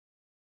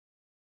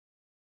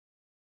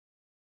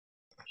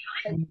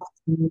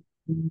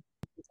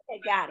Okay,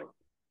 got it.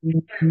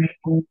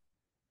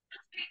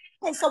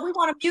 Okay, so we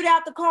want to mute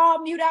out the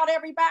call, mute out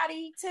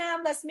everybody.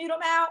 Tim, let's mute them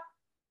out.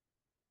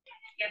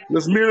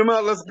 Let's mute them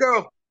out. Let's go.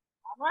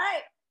 All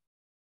right.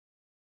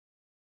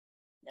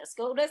 Let's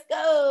go. Let's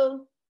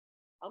go.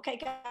 Okay,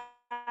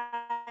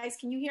 guys,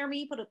 can you hear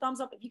me? Put a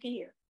thumbs up if you can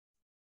hear.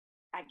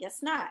 I guess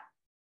not.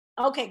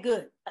 Okay,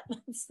 good.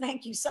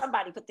 Thank you.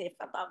 Somebody put their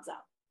thumbs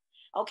up.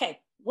 Okay,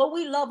 what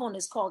we love on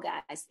this call,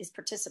 guys, is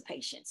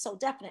participation. So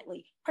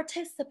definitely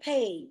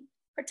participate.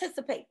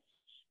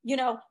 You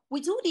know,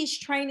 we do these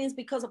trainings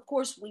because, of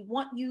course, we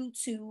want you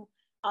to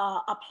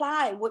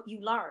apply what you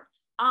learn.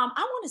 I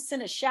want to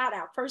send a shout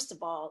out, first of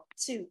all,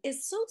 to,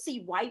 is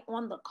Susie White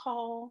on the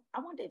call? I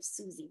wonder if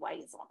Susie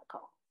White is on the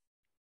call.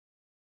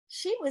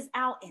 She was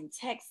out in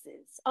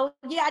Texas. Oh,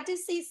 yeah, I do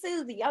see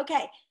Susie.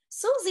 Okay,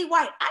 Susie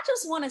White, I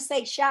just want to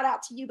say shout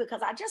out to you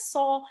because I just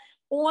saw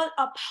on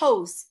a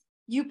post,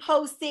 you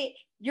posted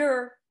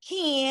your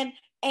can,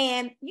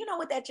 and you know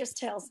what that just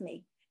tells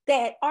me?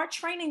 That our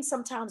training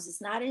sometimes is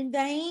not in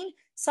vain.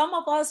 Some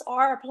of us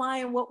are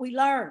applying what we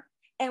learn.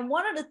 And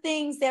one of the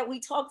things that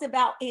we talked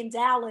about in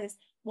Dallas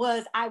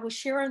was I was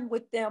sharing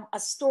with them a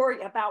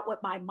story about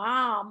what my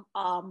mom,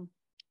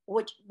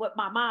 what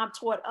my mom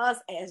taught us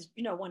as,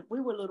 you know, when we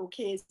were little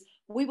kids,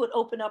 we would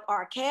open up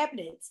our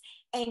cabinets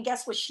and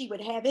guess what she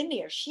would have in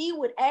there? She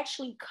would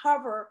actually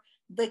cover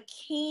the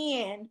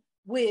can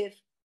with,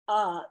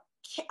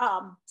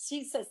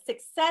 she says,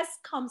 success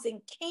comes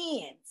in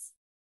cans,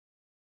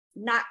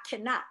 not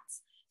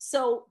cannots.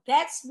 So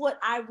that's what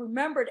I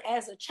remembered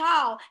as a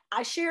child.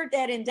 I shared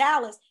that in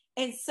Dallas.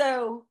 And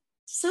so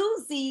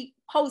Susie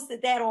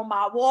posted that on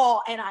my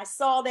wall, and I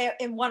saw that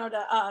in one of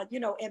the, you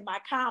know, in my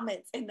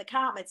comments, in the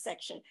comment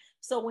section.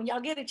 So when y'all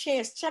get a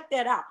chance, check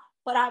that out.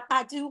 But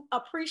I do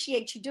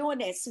appreciate you doing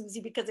that,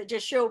 Susie, because it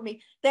just showed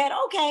me that,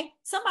 okay,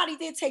 somebody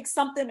did take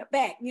something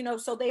back, you know,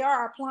 so they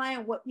are applying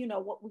what, you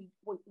know,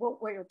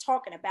 what we're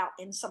talking about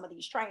in some of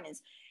these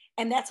trainings.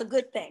 And that's a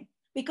good thing.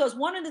 Because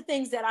one of the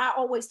things that I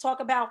always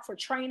talk about for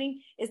training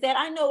is that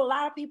I know a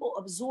lot of people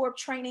absorb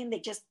training. They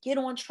just get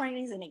on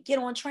trainings and they get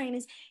on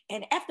trainings.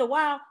 And after a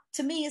while,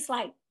 to me, it's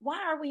like,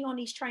 why are we on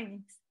these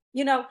trainings?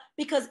 You know,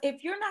 because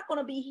if you're not going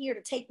to be here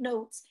to take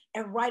notes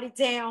and write it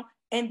down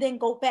and then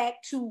go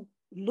back to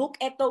look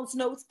at those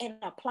notes and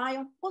apply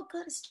them, what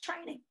good is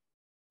training?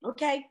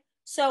 Okay.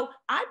 So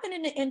I've been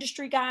in the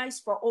industry, guys,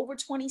 for over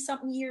 20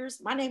 something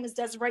years. My name is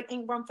Desiree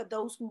Ingrum, for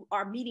those who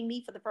are meeting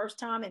me for the first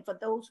time, and for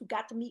those who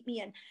got to meet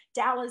me in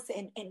Dallas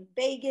and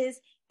Vegas,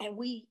 and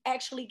we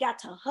actually got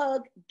to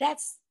hug.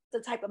 That's the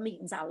type of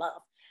meetings I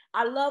love.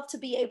 I love to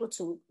be able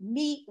to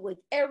meet with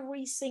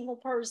every single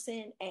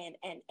person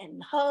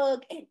and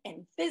hug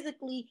and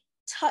physically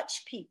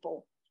touch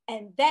people.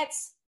 And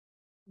that's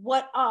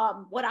what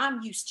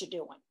I'm used to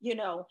doing, you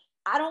know.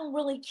 I don't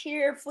really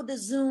care for the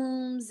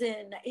Zooms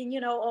and you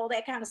know, all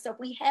that kind of stuff.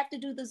 We have to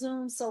do the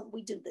Zooms, so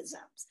we do the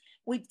Zooms.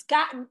 We've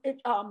gotten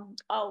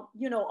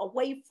you know,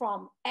 away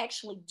from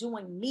actually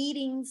doing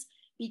meetings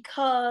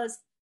because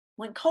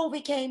when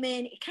COVID came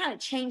in, it kind of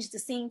changed the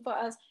scene for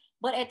us.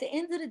 But at the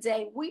end of the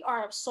day, we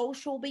are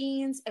social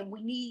beings and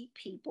we need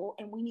people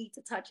and we need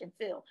to touch and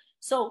feel.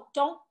 So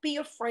don't be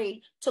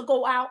afraid to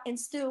go out and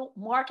still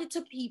market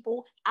to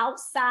people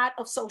outside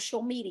of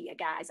social media,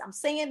 guys. I'm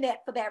saying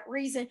that for that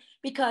reason,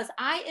 because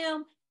I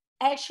am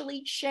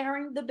actually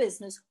sharing the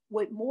business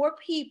with more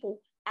people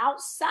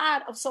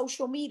outside of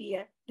social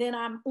media than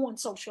I'm on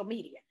social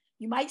media.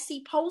 You might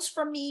see posts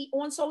from me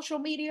on social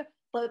media,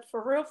 but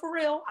for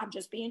real, I'm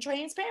just being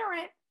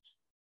transparent.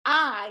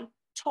 I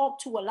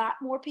talk to a lot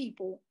more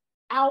people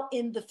out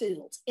in the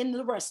fields, in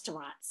the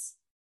restaurants.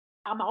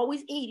 I'm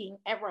always eating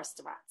at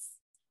restaurants.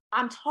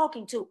 I'm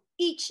talking to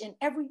each and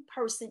every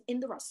person in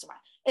the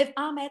restaurant. If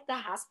I'm at the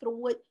hospital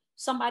with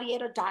somebody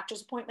at a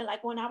doctor's appointment,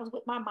 like when I was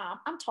with my mom,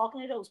 I'm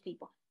talking to those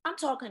people. I'm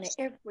talking to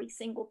every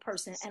single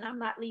person, and I'm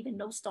not leaving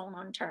no stone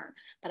unturned.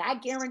 But I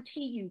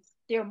guarantee you,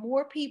 there are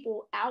more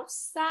people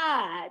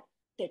outside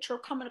that you're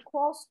coming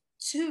across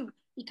too,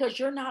 because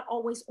you're not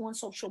always on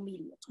social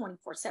media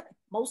 24/7.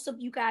 Most of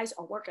you guys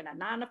are working a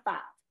 9 to 5.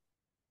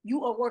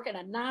 You are working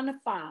a 9 to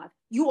 5.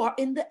 You are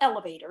in the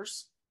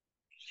elevators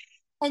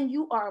and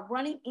you are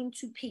running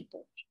into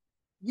people.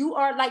 You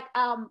are like,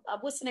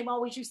 what's the name? I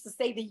always used to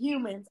say the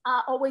humans.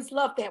 I always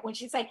love that when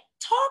she say,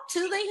 talk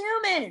to the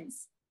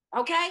humans.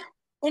 Okay.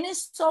 And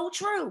it's so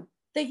true.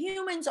 The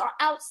humans are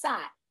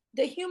outside.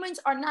 The humans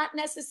are not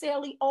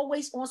necessarily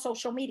always on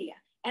social media.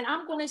 And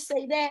I'm going to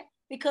say that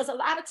because a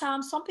lot of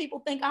times some people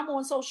think I'm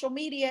on social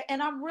media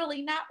and I'm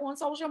really not on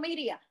social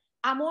media.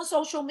 I'm on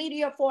social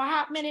media for a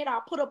hot minute.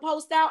 I'll put a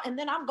post out and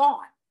then I'm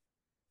gone.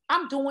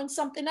 I'm doing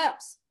something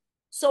else.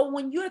 So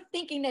when you're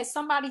thinking that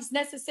somebody's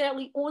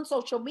necessarily on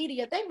social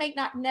media, they may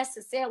not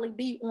necessarily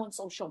be on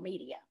social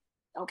media.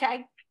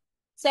 Okay.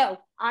 So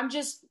I'm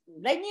just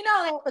letting you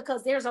know that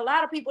because there's a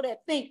lot of people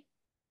that think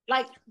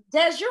like,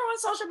 Des, you're on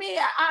social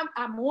media.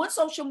 I'm on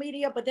social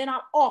media, but then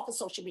I'm off of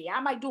social media. I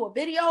might do a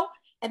video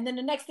And then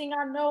the next thing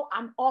I know,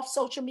 I'm off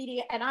social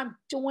media and I'm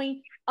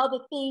doing other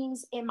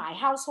things in my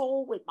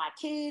household with my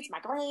kids,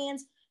 my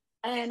grands.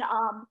 And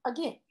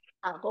again,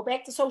 I'll go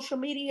back to social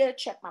media,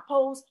 check my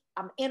posts.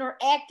 I'm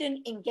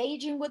interacting,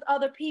 engaging with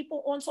other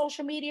people on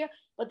social media,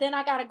 but then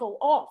I got to go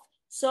off.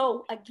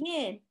 So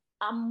again,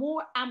 I'm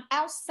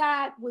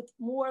outside with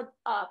more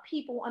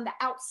people on the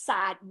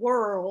outside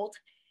world,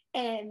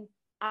 and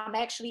I'm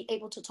actually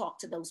able to talk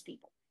to those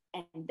people.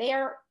 And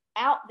they're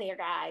out there,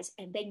 guys,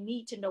 and they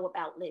need to know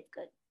about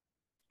LiveGood.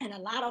 And a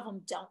lot of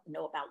them don't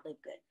know about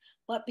LiveGood.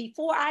 But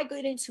before I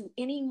get into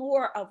any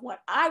more of what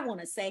I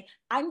want to say,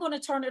 I'm going to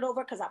turn it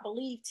over because I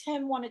believe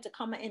Tim wanted to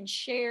come and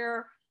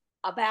share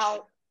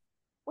about,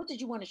 what did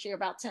you want to share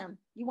about, Tim?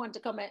 You wanted to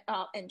come in,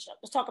 and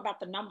talk about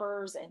the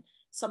numbers and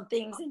some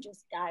things and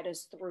just guide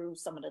us through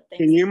some of the things.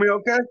 Can you hear me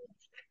okay?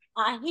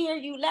 I hear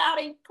you loud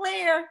and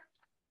clear.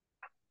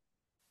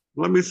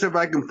 Let me see if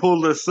I can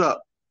pull this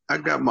up.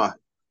 I'm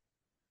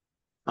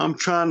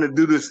trying to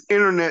do this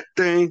internet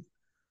thing.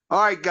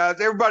 All right,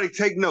 guys, everybody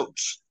take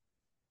notes.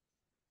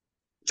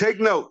 Take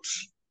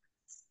notes.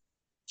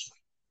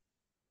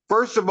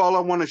 First of all, I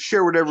want to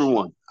share with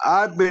everyone,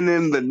 I've been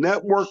in the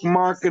network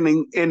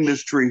marketing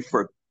industry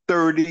for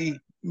 30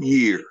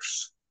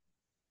 years.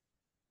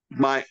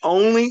 My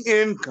only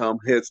income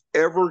has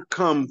ever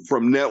come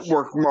from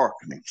network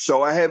marketing.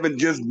 So I haven't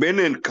just been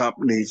in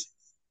companies.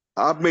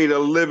 I've made a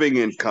living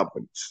in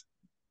companies.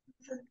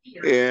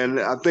 And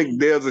I think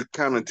Des will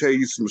kind of tell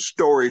you some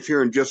stories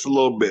here in just a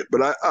little bit.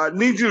 But I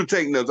need you to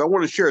take notes. I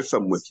want to share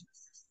something with you.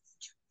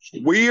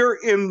 We are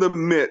in the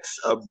midst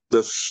of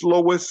the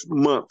slowest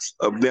months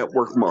of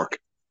network marketing.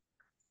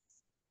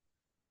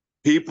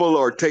 People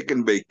are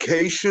taking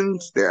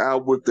vacations. They're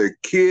out with their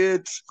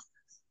kids.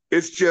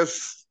 It's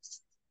just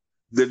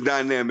the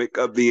dynamic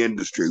of the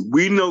industry.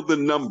 We know the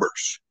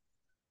numbers.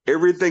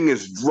 Everything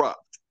is dropped.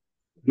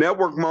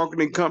 Network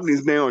marketing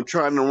companies now are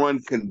trying to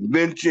run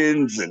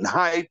conventions and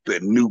hype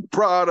and new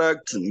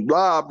products and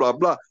blah, blah,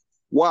 blah.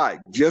 Why?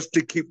 Just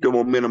to keep the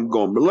momentum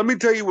going. But let me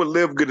tell you what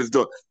LiveGood is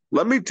doing.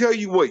 Let me tell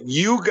you what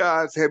you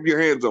guys have your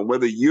hands on,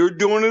 whether you're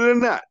doing it or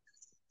not.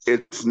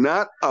 It's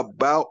not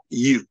about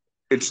you.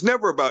 It's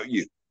never about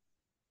you.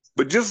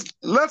 But just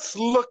let's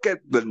look at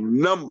the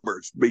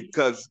numbers,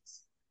 because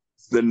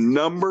the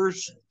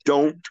numbers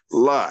don't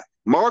lie.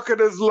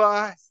 Marketers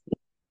lie.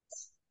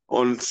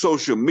 On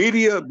social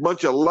media, a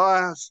bunch of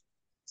lies,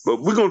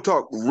 but we're going to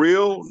talk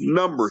real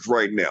numbers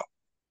right now.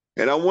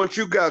 And I want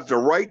you guys to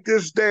write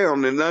this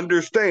down and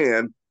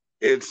understand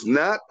it's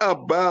not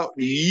about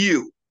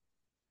you,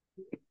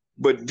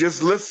 but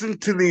just listen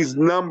to these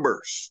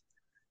numbers,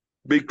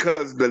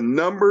 because the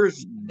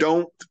numbers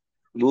don't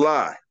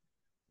lie.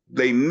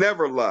 They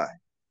never lie.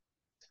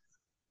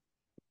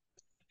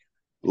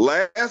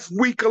 Last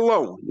week,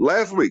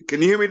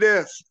 can you hear me,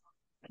 Des?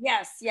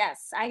 Yes,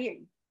 I hear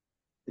you.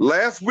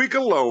 Last week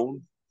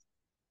alone,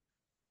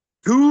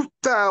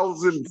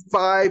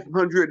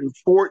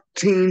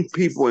 2,514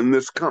 people in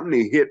this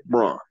company hit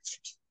bronze.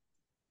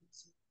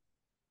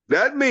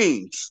 That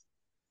means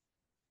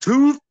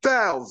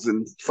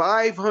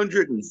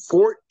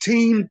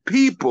 2,514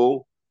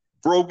 people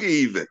broke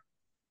even.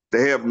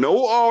 They have no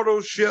auto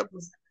ship,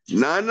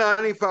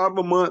 $9.95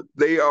 a month.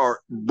 They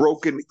are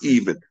broken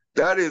even.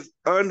 That is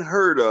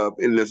unheard of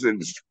in this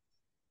industry.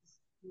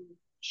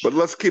 But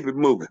let's keep it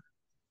moving.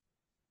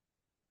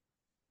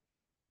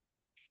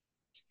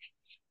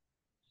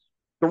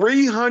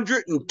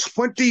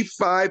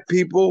 325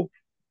 people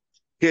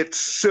hit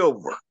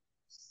silver.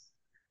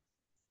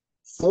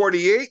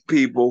 48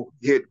 people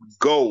hit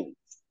gold.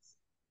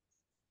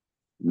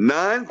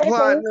 9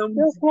 platinum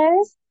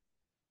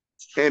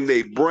and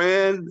a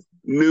brand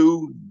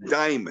new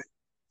diamond.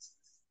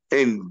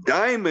 And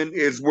diamond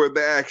is where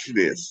the action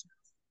is.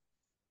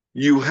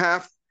 You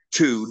have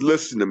to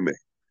listen to me.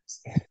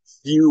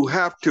 You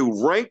have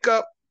to rank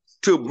up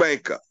to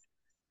bank up.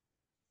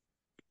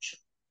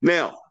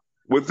 Now,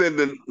 listen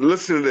to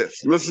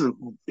this.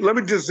 Listen, let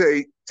me just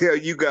tell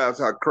you guys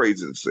how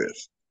crazy this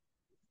is.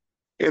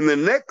 In the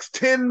next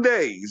 10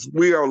 days,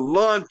 we are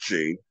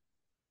launching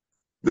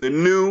the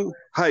new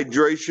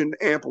hydration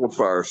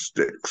amplifier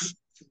sticks.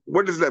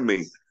 What does that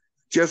mean?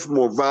 Just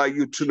more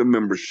value to the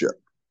membership.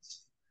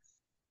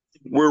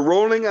 We're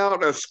rolling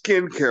out a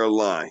skincare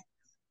line,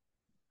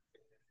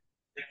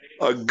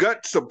 a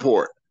gut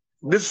support.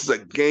 This is a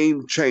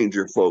game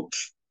changer,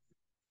 folks.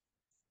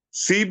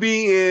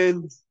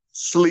 CBN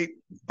sleep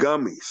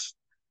gummies.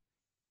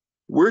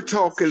 We're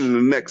talking in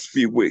the next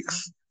few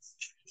weeks.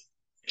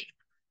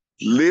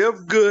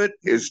 LiveGood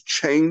is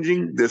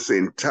changing this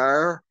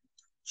entire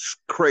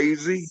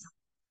crazy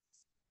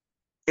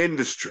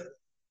industry.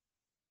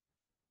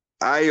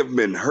 I have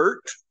been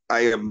hurt.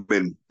 I have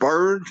been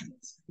burned.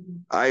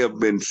 I have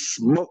been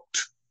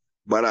smoked,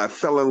 but I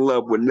fell in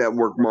love with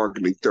network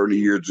marketing 30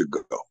 years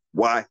ago.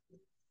 Why?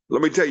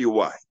 Let me tell you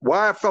why.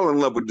 Why I fell in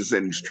love with this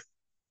industry.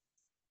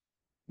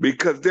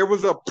 Because there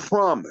was a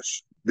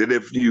promise that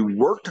if you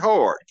worked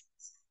hard,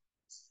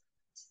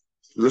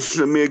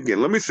 listen to me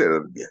again. Let me say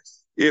that again.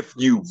 If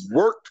you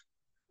worked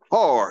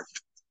hard,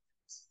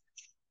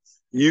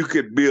 you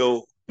could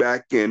build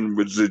back-end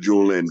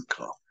residual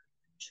income.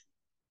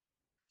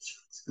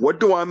 What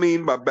do I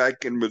mean by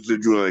back-end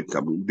residual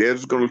income?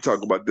 Dad's going to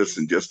talk about this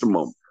in just a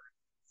moment.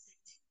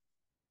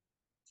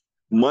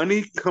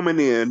 Money coming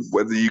in,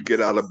 whether you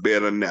get out of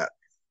bed or not.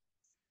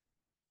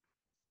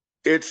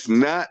 It's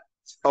not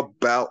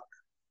about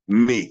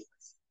me.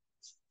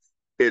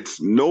 It's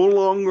no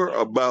longer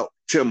about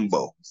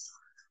Timbo.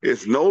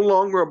 It's no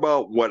longer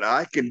about what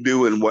I can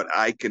do and what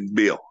I can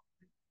build.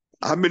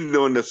 I've been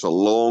doing this a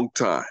long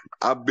time.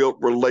 I've built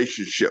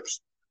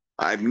relationships.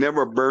 I've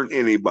never burned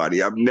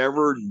anybody. I've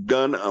never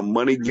done a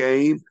money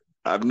game.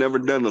 I've never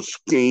done a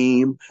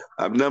scheme.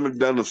 I've never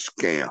done a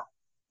scam.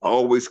 I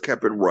always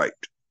kept it right.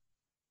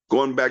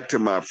 Going back to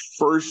my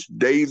first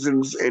days in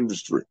this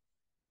industry.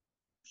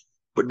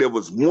 But there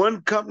was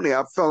one company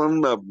I fell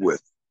in love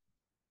with.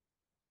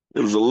 It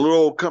was a little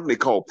old company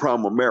called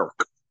Prime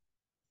America.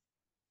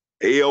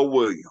 A.L.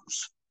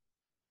 Williams.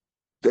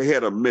 They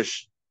had a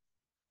mission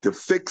to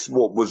fix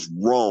what was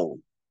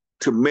wrong,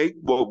 to make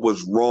what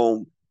was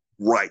wrong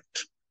right.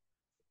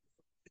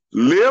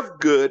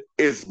 LiveGood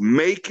is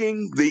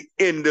making the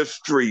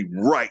industry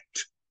right.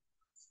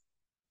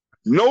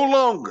 No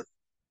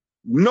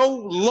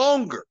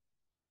longer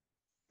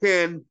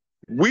can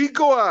we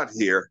go out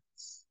here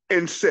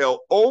and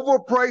sell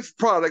overpriced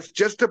products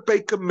just to pay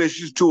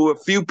commissions to a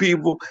few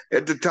people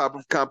at the top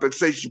of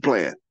compensation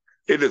plan.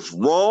 It is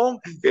wrong.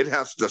 It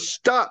has to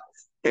stop,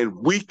 and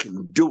we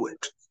can do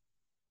it.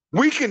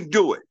 We can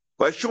do it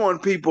by showing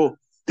people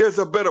there's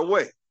a better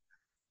way.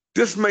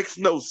 This makes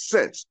no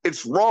sense.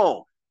 It's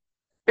wrong.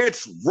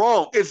 It's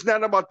wrong. It's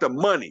not about the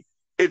money.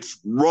 It's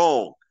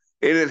wrong,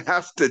 and it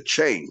has to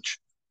change.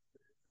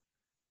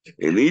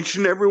 And each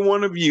and every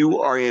one of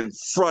you are in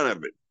front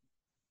of it.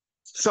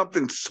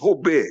 Something so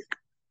big.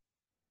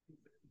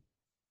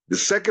 The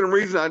second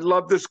reason I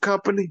love this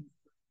company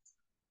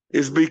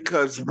is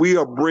because we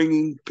are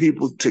bringing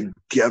people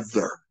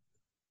together.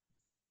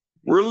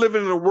 We're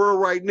living in a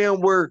world right now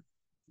where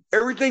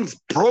everything's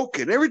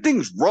broken.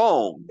 Everything's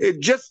wrong. It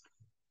just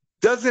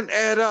doesn't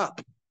add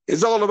up.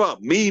 It's all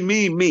about me,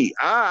 me, me.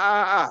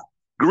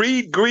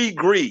 Greed, greed,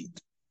 greed.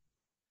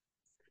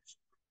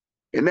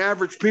 And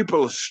average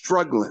people are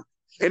struggling.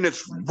 And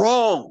it's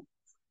wrong.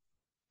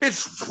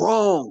 It's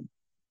wrong.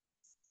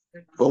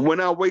 But when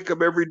I wake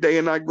up every day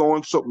and I go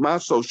on my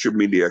social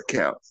media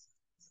account,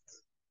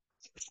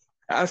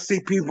 I see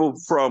people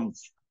from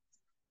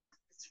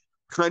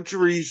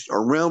countries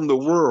around the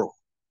world,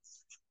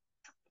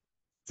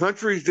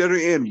 countries that are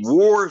in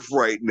wars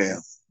right now.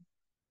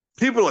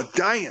 People are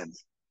dying.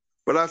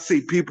 But I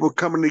see people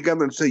coming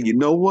together and say, you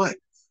know what?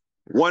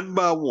 One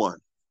by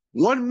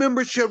one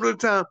membership at a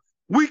time,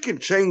 we can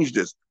change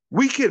this.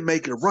 We can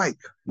make it right.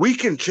 We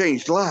can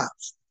change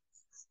lives.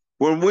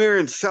 When we're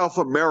in South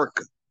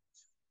America,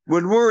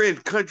 when we're in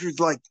countries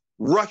like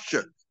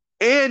Russia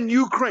and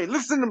Ukraine,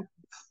 listen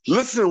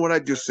to what I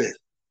just said.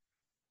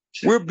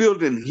 We're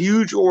building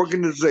huge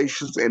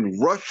organizations in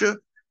Russia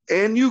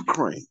and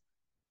Ukraine.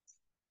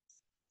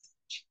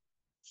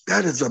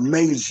 That is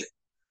amazing.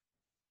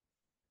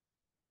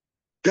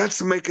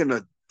 That's making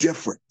a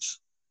difference.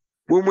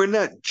 When we're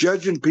not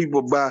judging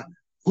people by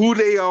who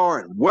they are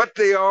and what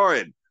they are,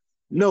 and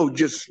no,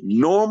 just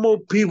normal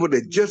people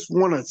that just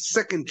want a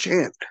second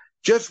chance,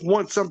 just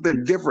want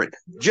something different,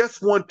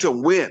 just want to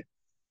win.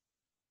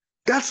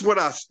 That's what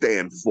I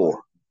stand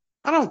for.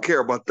 I don't care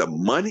about the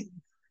money.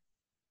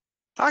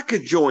 I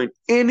could join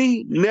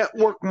any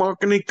network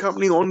marketing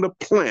company on the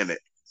planet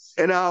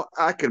and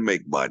I can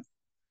make money.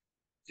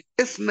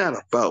 It's not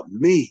about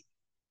me.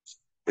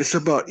 It's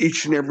about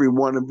each and every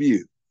one of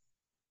you.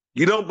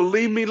 You don't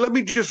believe me? Let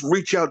me just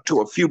reach out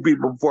to a few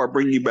people before I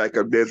bring you back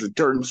up there as it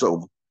turns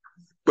over.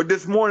 But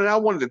this morning, I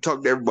wanted to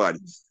talk to everybody.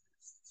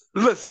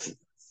 Listen,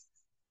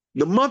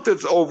 the month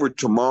is over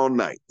tomorrow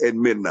night at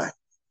midnight.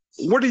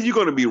 What are you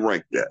going to be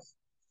ranked at?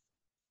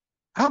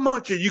 How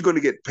much are you going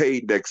to get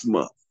paid next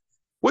month?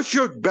 What's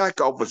your back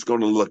office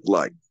going to look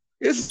like?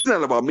 It's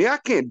not about me. I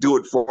can't do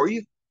it for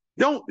you.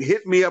 Don't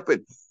hit me up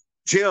and,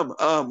 Tim,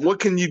 what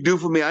can you do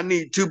for me? I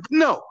need two.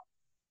 No.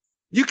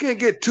 You can't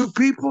get two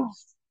people.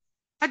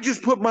 I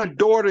just put my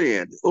daughter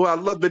in. Oh, I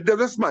love the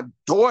devil. That's my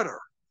daughter.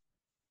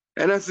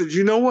 And I said,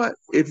 you know what?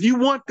 If you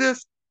want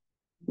this,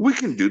 we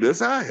can do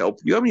this. I'll help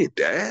you. I'm your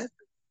dad.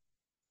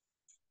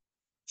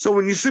 So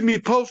when you see me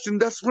posting,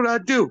 that's what I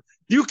do.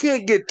 You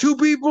can't get two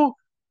people.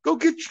 Go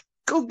get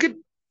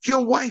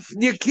your wife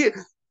and your kid.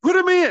 Put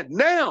them in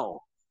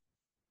now.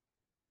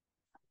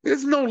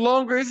 It's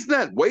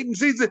not waiting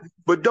season,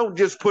 but don't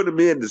just put them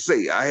in to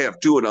say, I have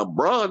two and I'm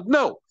bronze.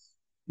 No.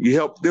 You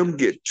help them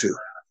get two,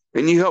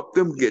 and you help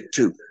them get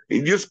two,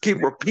 and just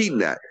keep repeating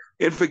that.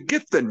 And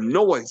forget the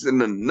noise and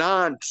the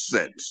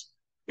nonsense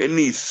and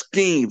these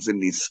schemes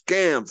and these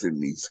scams and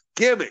these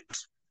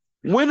gimmicks.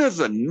 When is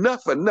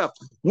enough enough?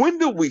 When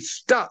do we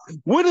stop?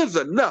 When is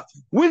enough?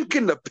 When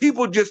can the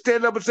people just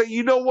stand up and say,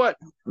 you know what?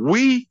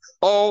 We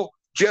all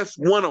just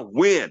want to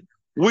win.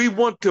 We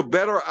want to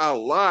better our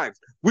lives.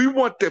 We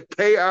want to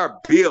pay our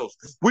bills.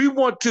 We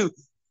want to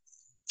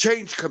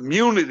change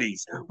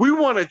communities. We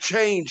want to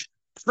change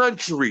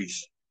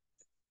countries.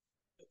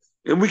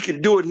 And we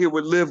can do it here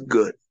with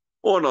LiveGood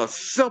on a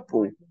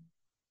simple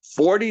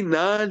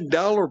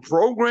 $49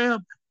 program,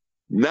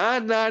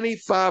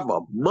 $9.95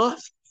 a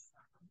month.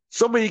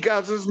 Some of you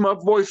guys, this is my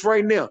voice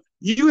right now.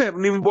 You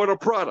haven't even bought a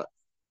product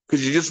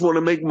because you just want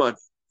to make money.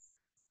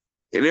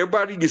 And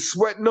everybody you're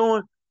sweating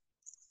on,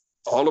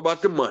 all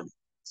about the money.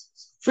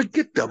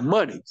 Forget the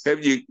money.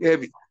 Have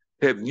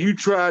you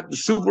tried the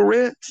super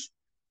rents?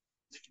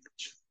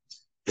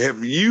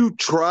 Have you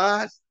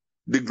tried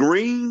the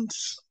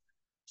greens?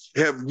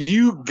 Have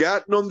you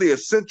gotten on the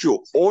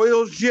essential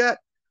oils yet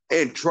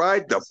and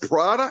tried the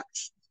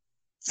products?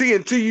 See,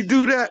 until you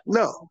do that,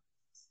 no.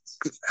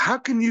 How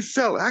can you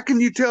sell it? How can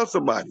you tell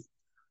somebody?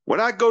 When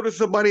I go to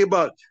somebody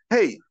about,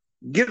 hey,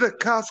 get a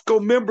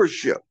Costco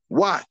membership,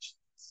 watch.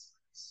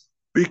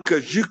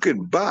 Because you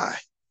can buy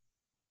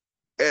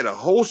at a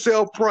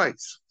wholesale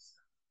price.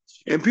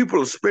 And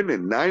people are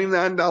spending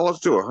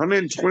 $99 to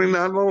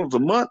 $129 a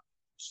month,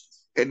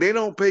 and they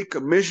don't pay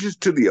commissions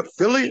to the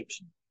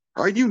affiliates.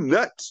 Are you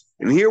nuts?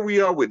 And here we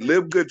are with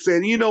LiveGood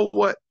saying, you know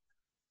what?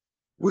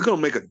 We're going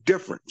to make a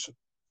difference.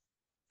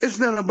 It's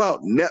not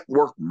about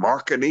network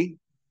marketing.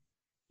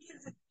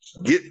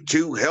 Get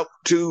to, help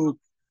to.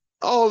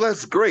 Oh,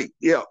 that's great.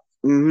 Yeah.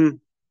 Mm-hmm.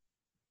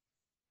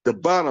 The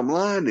bottom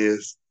line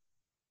is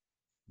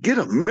get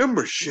a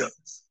membership,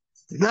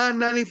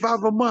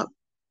 $9.95 a month,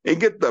 and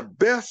get the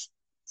best,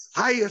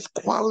 highest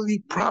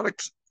quality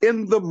products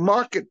in the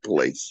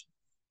marketplace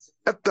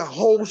at the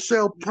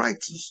wholesale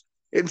prices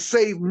and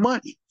save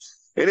money.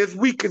 And as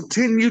we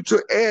continue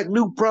to add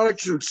new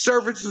products and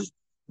services,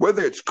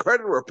 whether it's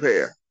credit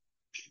repair,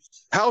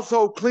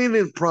 household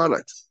cleaning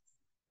products,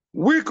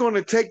 we're going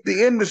to take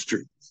the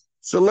industry.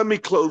 So let me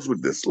close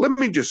with this. Let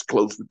me just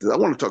close with this. I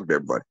want to talk to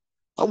everybody.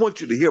 I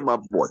want you to hear my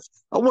voice.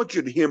 I want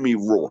you to hear me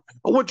roar.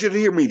 I want you to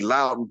hear me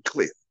loud and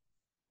clear.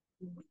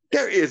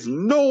 There is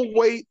no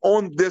way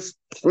on this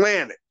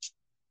planet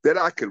that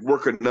I could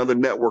work another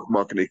network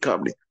marketing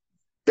company.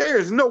 There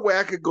is no way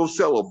I could go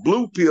sell a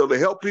blue pill to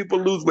help people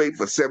lose weight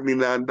for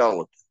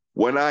 $79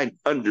 when I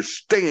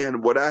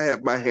understand what I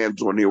have my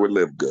hands on here with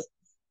LiveGood.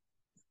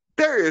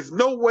 There is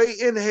no way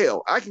in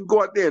hell I can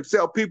go out there and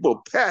sell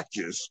people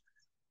patches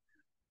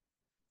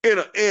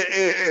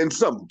in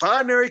some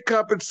binary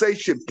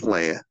compensation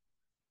plan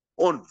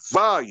on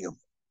volume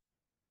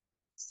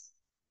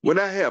when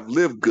I have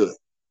LiveGood.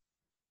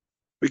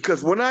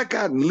 Because when I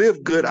got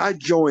LiveGood, I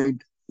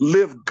joined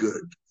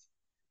LiveGood.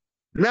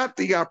 Not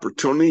the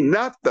opportunity,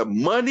 not the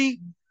money.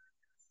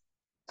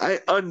 I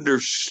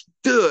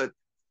understood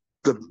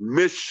the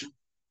mission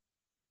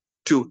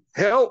to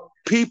help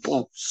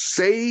people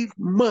save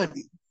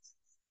money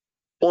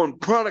on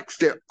products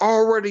they're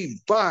already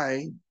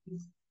buying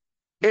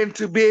and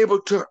to be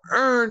able to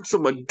earn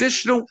some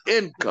additional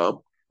income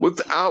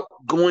without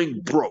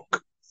going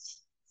broke.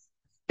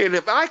 And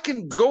if I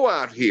can go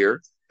out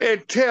here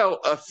and tell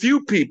a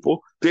few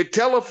people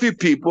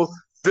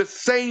the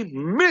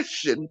same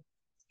mission,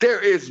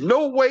 there is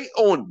no way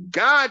on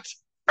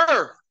God's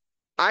earth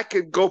I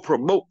can go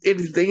promote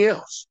anything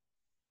else.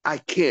 I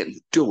can't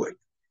do it.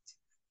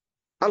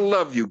 I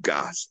love you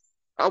guys.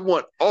 I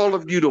want all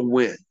of you to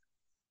win.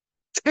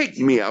 Take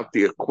me out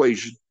the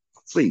equation,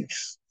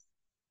 please.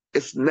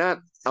 It's not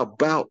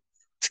about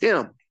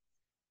Tim.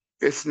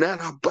 It's not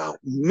about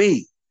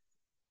me.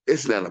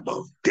 It's not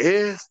about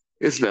Des.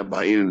 It's not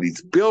about any of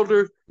these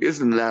builders. It's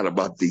not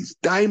about these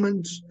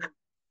diamonds.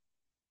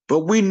 But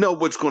we know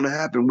what's going to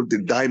happen with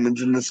the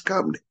diamonds in this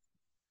company.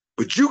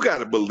 But you got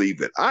to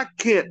believe it. I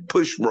can't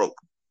push rope.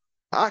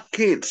 I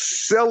can't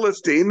sell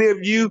this to any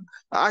of you.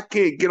 I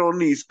can't get on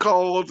these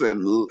calls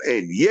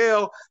and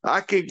yell.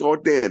 I can't go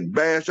out there and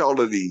bash all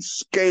of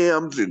these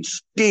scams and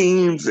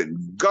schemes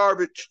and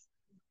garbage.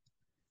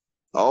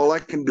 All I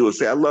can do is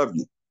say, I love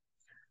you.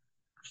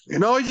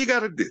 And all you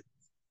got to do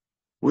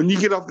when you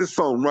get off this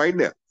phone right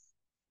now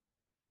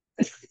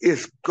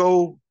is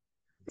go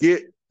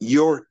get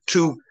your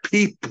 2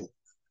 people.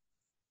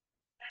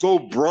 Go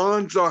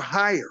bronze or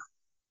higher.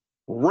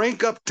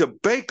 Rank up to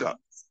bank up.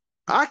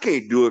 I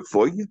can't do it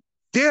for you.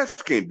 Des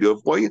can't do it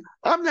for you.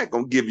 I'm not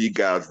going to give you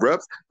guys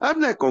reps. I'm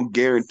not going to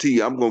guarantee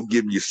you I'm going to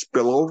give you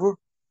spillover.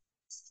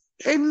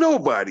 Ain't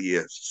nobody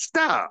is.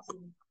 Stop.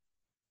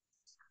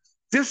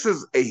 This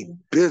is a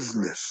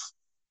business.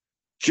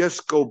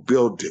 Just go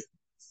build it.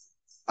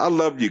 I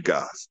love you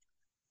guys.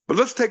 But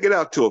let's take it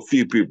out to a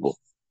few people.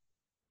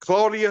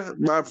 Claudia,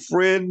 my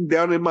friend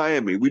down in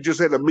Miami, we just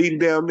had a meeting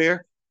down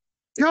there.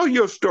 Tell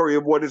your story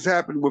of what has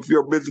happened with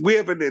your business. We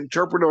have an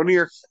interpreter on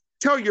here.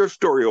 Tell your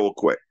story real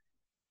quick.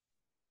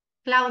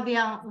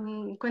 Claudia,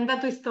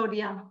 cuenta tu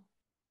historia.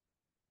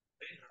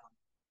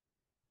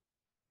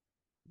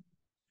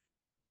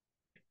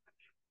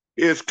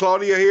 Is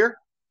Claudia here?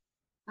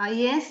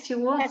 Yes, she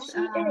was. Yes, she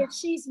is.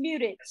 She's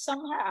muted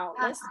somehow.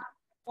 Let's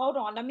hold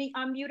on. Let me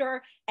unmute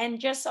her. And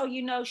just so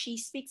you know, she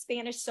speaks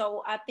Spanish.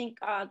 So I think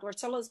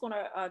Gracilla is going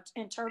to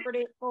interpret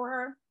it for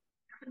her.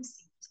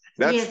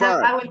 That's yes,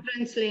 fine. I will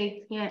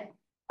translate. Yeah.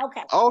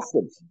 Okay.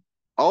 Awesome.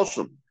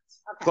 Awesome.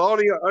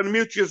 Claudia,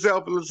 unmute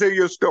yourself and let's hear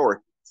your story.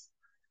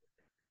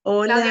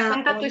 Claudia, Hola,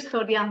 cuenta tu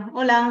historia.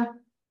 Hola.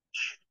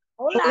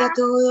 hola Hola. a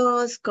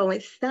todos, ¿cómo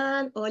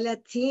están? Hola,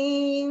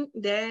 team,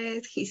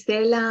 Des,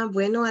 Gisela,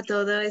 bueno, a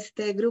todo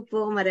este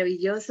grupo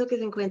maravilloso que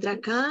se encuentra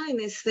acá en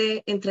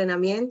este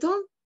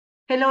entrenamiento.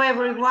 Hello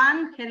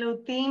everyone. Hello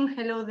team.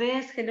 Hello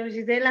Des. Hello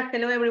Gisela.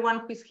 Hello everyone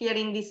who is here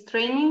in this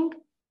training.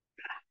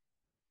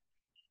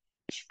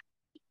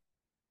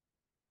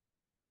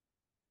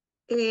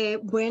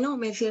 Bueno,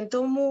 me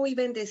siento muy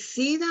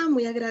bendecida,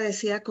 muy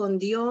agradecida con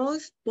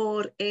Dios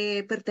por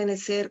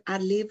pertenecer a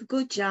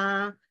LiveGood,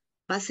 ya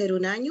va a ser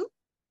un año.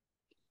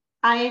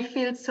 I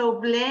feel so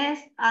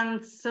blessed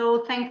and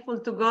so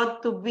thankful to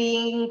God to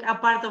being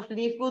a part of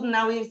LiveGood.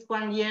 Now it's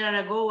 1 year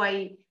ago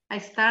I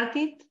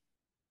started.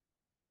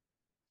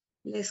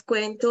 Les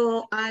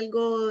cuento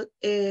algo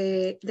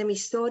de mi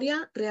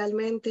historia.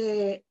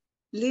 Realmente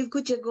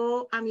LiveGood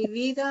llegó a mi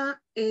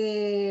vida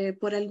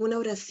por alguna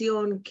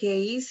oración que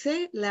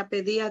hice, la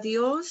pedí a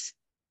Dios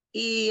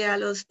y a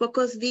los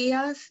pocos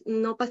días,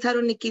 no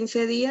pasaron ni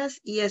 15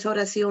 días y esa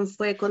oración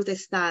fue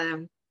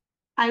contestada.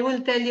 I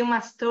will tell you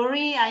my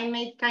story. I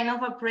made kind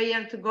of a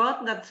prayer to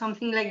God that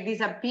something like this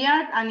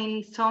appeared, and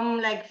in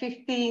some like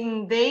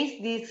 15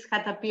 days, this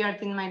had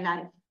appeared in my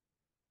life.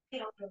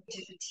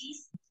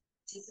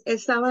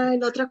 Estaba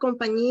en otra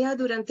compañía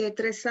durante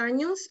 3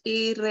 años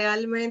y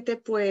realmente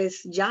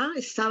pues ya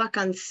estaba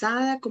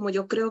cansada, como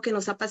yo creo que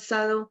nos ha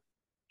pasado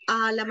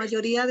a la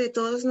mayoría de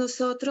todos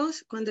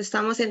nosotros cuando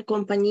estamos en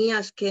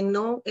compañías que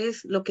no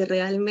es lo que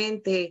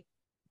realmente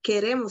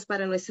queremos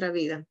para nuestra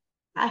vida.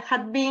 I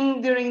had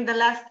been during the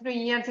last 3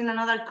 years in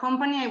another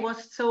company. I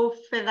was so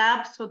fed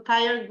up, so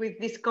tired with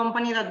this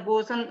company that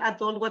wasn't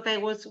at all what I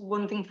was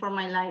wanting for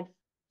my life.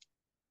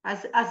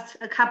 As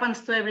it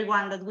happens to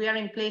everyone, that we are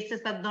in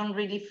places that don't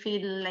really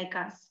feel like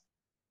us.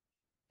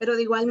 Pero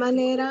de igual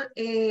manera,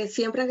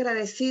 siempre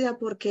agradecida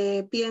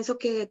porque pienso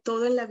que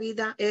todo en la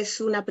vida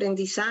es un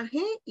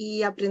aprendizaje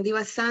y aprendí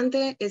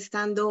bastante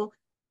estando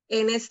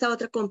en esta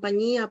otra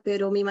compañía,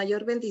 pero mi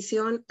mayor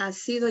bendición ha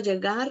sido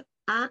llegar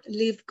a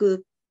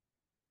LiveGood.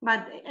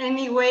 But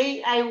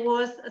anyway, I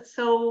was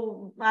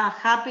so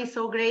happy,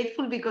 so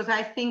grateful, because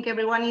I think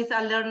everyone is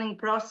a learning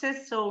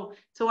process. So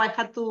I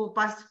had to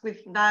pass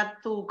with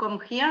that to come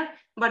here.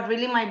 But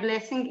really my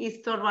blessing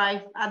is to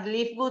arrive at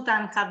LiveGood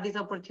and have this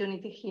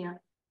opportunity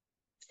here.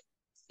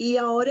 Y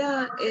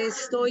ahora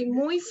estoy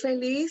muy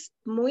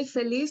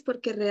feliz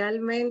porque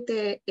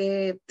realmente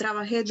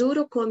trabajé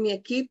duro con mi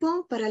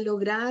equipo para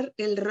lograr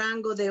el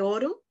rango de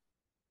oro.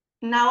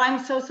 Now I'm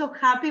so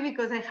happy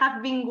because I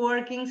have been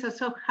working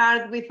so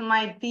hard with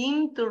my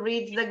team to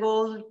reach the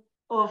goal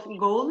of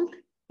gold,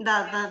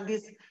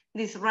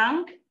 this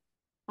rank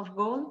of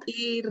gold.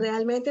 Y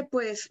realmente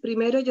pues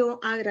primero yo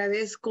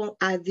agradezco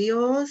a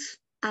Dios,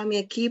 a mi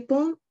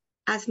equipo,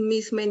 a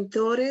mis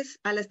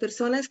mentores, a las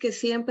personas que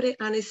siempre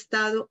han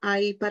estado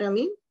ahí para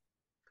mí.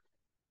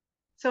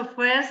 So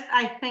first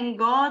I thank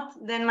God,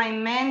 then my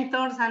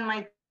mentors and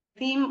my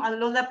team,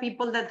 all of the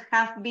people that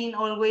have been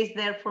always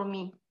there for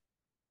me.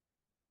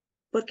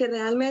 Porque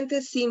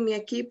realmente sin mi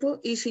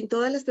equipo y sin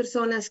todas las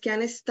personas que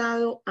han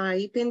estado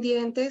ahí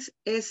pendientes,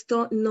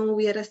 esto no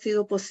hubiera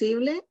sido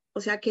posible.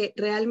 O sea que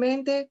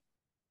realmente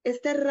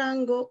este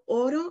rango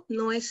oro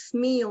no es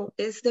mío,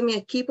 es de mi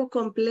equipo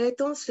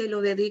completo, se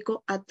lo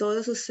dedico a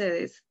todos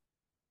ustedes.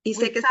 Y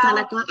sé que están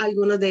acá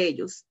algunos de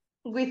ellos.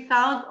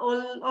 Without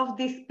all of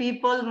these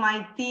people,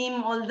 my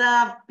team, all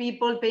the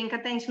people paying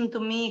attention to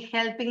me,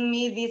 helping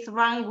me, this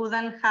rank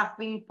wouldn't have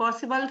been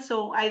possible.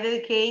 So I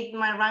dedicate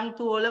my rank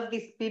to all of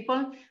these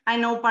people. I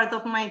know part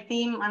of my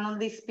team and all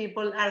these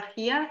people are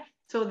here.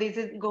 So this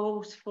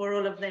goes for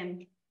all of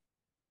them.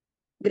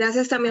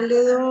 Gracias también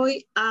le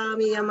doy a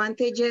mi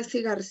diamante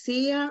Jessie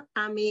García,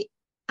 a mi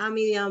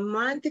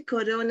diamante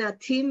Corona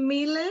Tim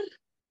Miller.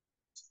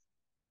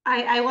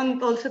 I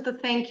want also to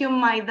thank you,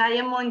 my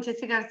diamond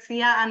Jessie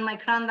Garcia and my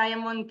crown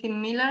diamond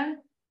Tim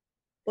Miller.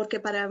 Porque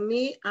para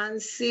mí han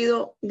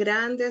sido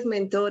grandes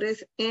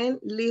mentores en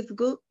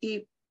LiveGood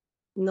y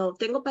no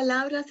tengo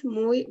palabras,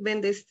 muy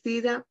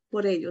bendecida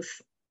por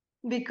ellos.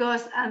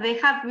 Because they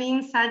have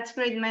been such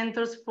great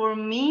mentors for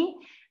me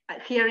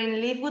here in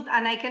LiveGood,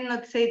 and I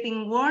cannot say it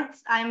in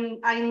words.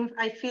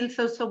 I feel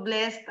so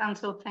blessed and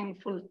so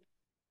thankful.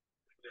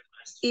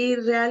 Y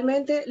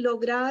realmente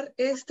lograr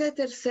este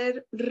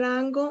tercer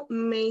rango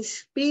me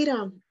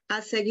inspira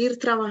a seguir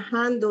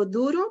trabajando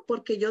duro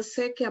porque yo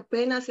sé que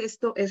apenas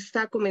esto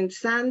está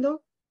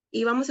comenzando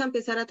y vamos a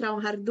empezar a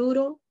trabajar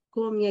duro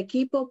con mi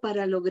equipo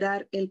para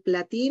lograr el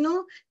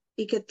platino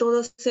y que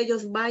todos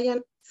ellos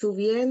vayan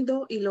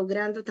subiendo y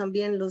logrando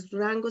también los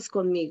rangos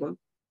conmigo.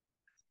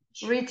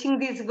 Reaching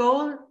this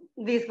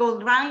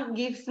gold rank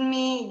gets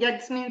me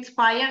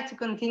inspired to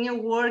continue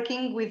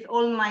working with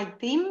all my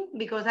team,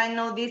 because I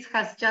know this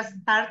has just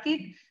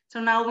started. So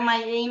now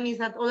my aim is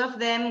that all of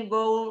them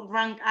go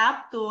rank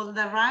up to all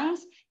the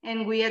ranks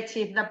and we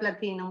achieve the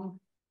platinum.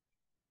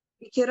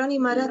 Y quiero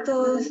animar a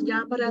todos,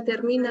 ya para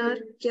terminar,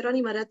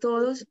 a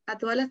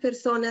todas las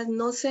personas,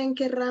 no sé en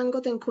qué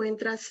rango te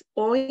encuentras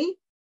hoy,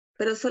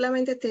 pero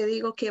solamente te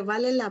digo que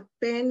vale la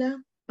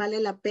pena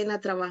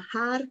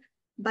trabajar,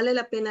 vale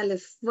la pena el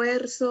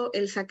esfuerzo,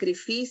 el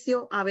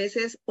sacrificio, a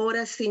veces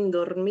horas sin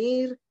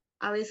dormir,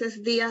 a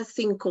veces días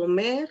sin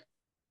comer.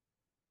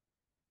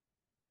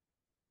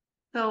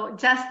 So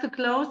just to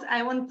close,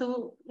 I want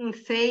to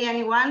say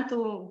anyone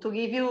to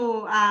give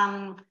you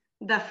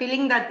the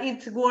feeling that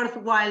it's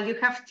worthwhile. You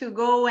have to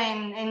go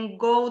and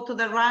go to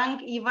the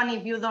rank, even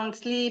if you don't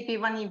sleep,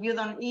 even if you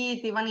don't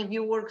eat, even if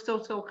you work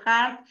so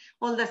hard,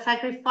 all the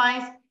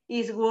sacrifice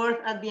is worth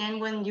at the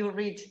end when you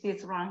reach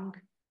this rank.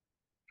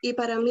 Y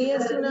para mí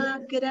es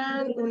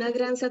una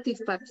gran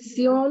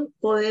satisfacción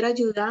poder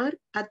ayudar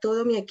a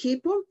todo mi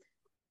equipo,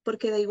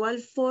 porque de igual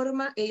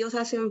forma ellos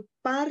hacen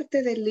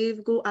parte de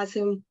LiveGood,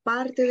 hacen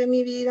parte de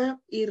mi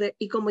vida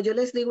y como yo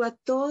les digo a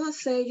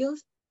todos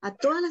ellos, a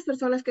todas las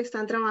personas que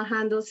están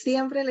trabajando,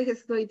 siempre les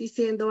estoy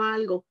diciendo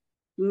algo,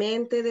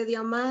 mente de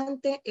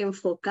diamante,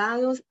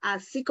 enfocados,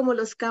 así como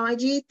los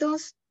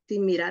caballitos,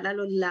 sin mirar a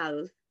los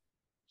lados.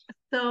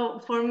 So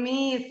for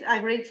me, it's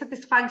a great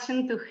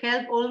satisfaction to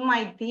help all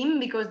my team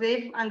because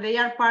they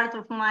are part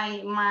of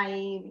my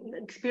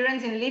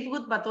experience in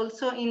LiveGood, but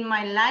also in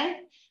my life.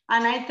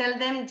 And I tell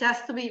them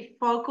just to be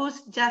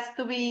focused, just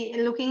to be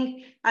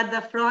looking at the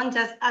front,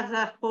 just as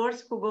a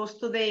horse who goes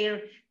to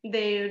their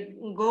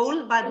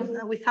goal,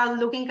 but without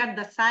looking at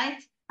the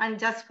sides and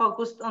just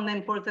focused on the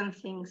important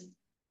things.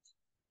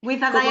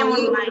 With a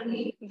diamond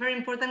mind, very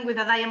important with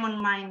a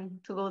diamond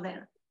mind to go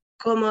there.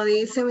 Como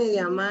dice mi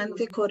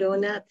diamante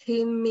Corona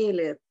Tim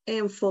Miller,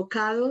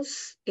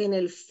 enfocados en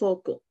el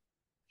foco.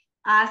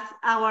 As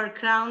our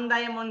crown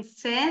diamond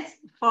says,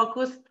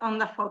 focused on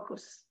the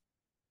focus.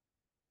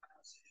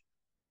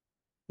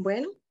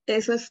 Bueno,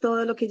 eso es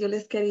todo lo que yo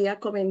les quería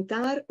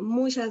comentar.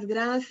 Muchas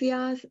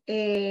gracias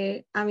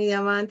a mi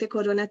diamante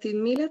Corona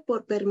Tim Miller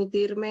por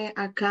permitirme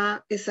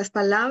acá estas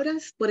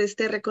palabras, por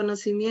este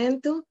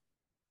reconocimiento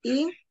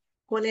y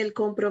con el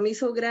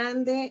compromiso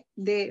grande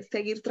de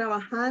seguir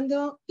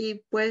trabajando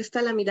y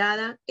puesta la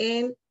mirada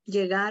en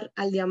llegar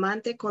al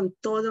diamante con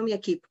todo mi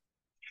equipo.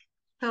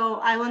 So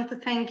I want to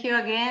thank you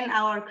again,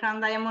 our Crown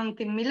Diamond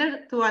Team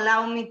Miller, to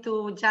allow me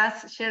to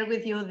just share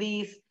with you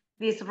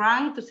this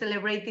rank, to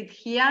celebrate it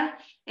here,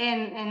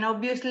 and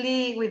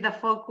obviously with the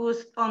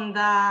focus on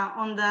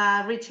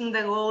the reaching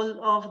the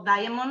goal of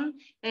diamond,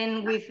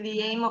 and with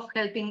the aim of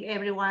helping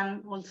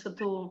everyone also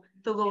to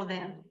go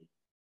there.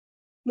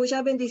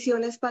 Muchas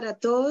bendiciones para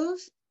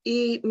todos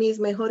y mis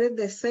mejores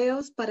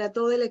deseos para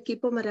todo el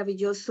equipo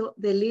maravilloso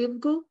de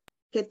LiveGood,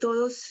 que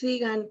todos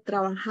sigan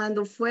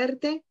trabajando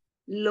fuerte,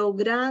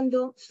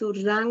 logrando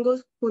sus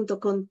rangos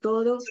junto con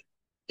todo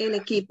el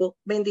equipo.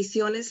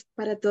 Bendiciones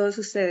para todos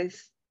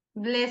ustedes.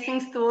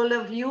 Blessings to all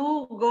of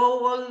you.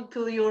 Go all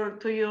to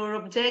your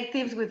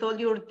objectives with all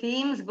your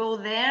teams. Go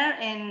there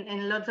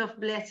and lots of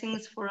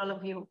blessings for all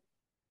of you.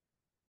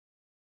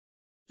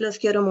 Los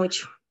quiero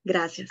mucho.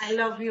 Gracias. I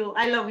love you.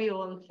 I love you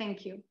all.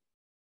 Thank you.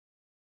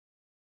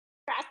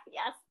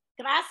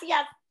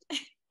 Gracias.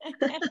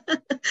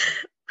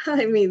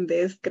 I mean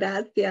this.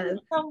 Gracias. Thank you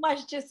so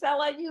much,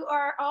 Gisela. You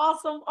are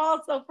awesome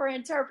also for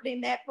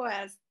interpreting that for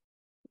us.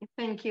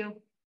 Thank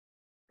you.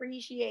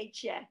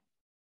 Appreciate you.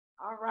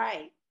 All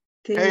right.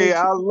 Hey,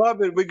 I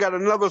love it. We got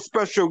another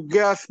special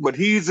guest, but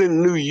he's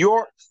in New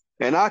York.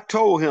 And I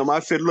told him, I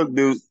said, look,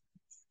 dude,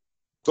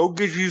 go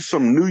get you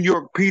some New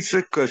York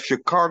pizza because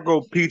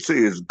Chicago pizza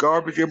is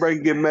garbage. Everybody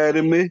can get mad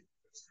at me.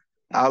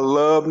 I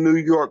love New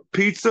York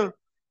pizza.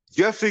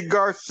 Jesse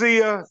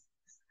Garcia,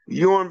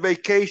 you're on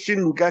vacation.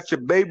 You got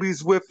your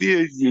babies with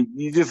you.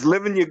 You just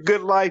living your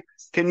good life.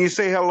 Can you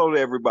say hello to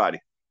everybody?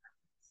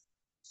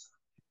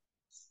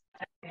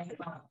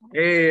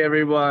 Hey,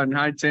 everyone.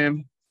 Hi,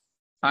 Tim.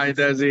 Hi,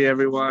 Desi,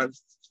 everyone.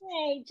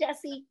 Hey,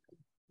 Jesse.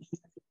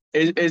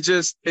 It's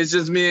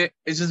just me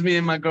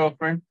and my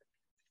girlfriend.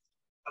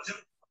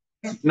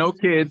 No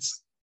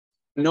kids.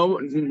 No,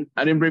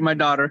 I didn't bring my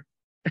daughter.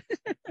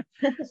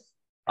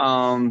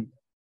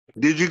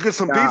 Did you get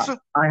some pizza?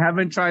 I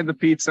haven't tried the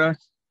pizza.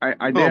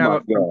 I did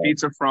have some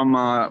pizza from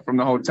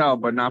the hotel,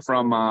 but not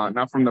from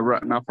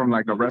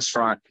like a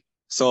restaurant.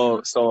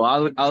 So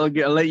I'll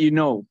let you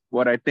know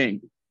what I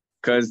think,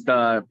 because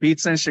the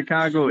pizza in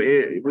Chicago,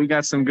 we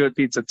got some good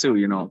pizza too.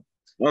 You know.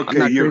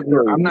 Okay,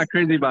 I'm not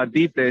crazy about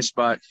deep dish,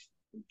 but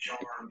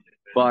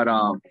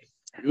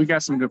we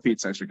got some good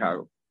pizza in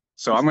Chicago.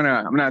 So I'm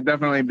gonna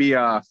definitely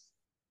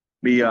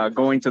be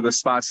going to the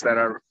spots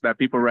that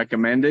people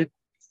recommended.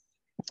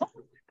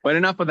 But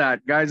enough of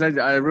that, guys.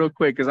 I real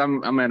quick, because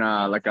I'm in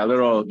like a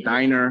little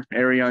diner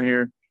area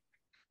here.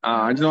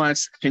 I just want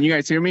to, can you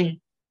guys hear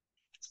me?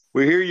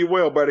 We hear you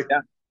well, buddy.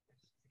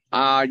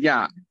 Yeah.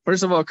 Yeah.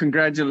 First of all,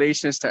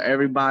 congratulations to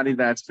everybody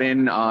that's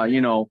been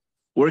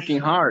working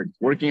hard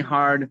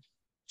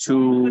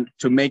to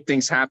make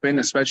things happen,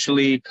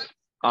 especially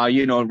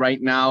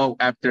right now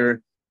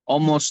after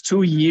almost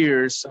 2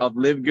 years of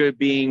LiveGood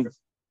being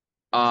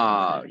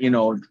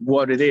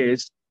what it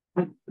is.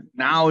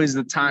 Now is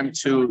the time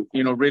to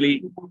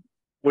really,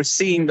 we're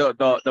seeing the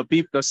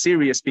people, the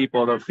serious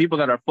people, the people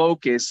that are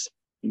focused,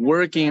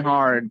 working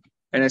hard,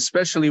 And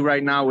especially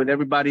right now with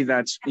everybody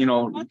that's,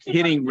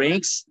 hitting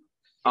ranks.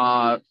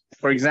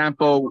 For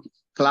example,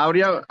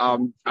 Claudia,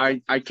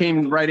 I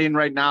came right in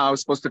right now. I was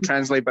supposed to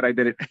translate, but I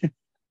did it.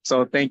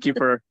 So thank you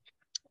for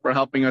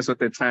helping us with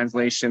the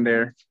translation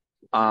there.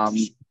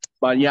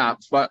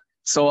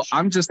 So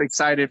I'm just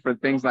excited for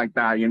things like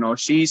that.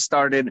 She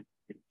started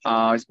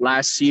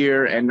last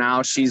year and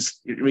now she's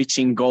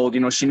reaching gold.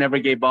 She never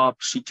gave up.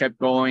 She kept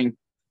going.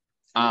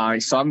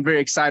 So I'm very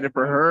excited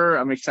for her.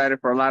 I'm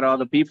excited for a lot of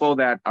other people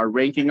that are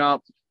ranking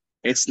up.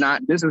 This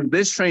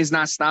train's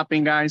not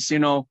stopping, guys.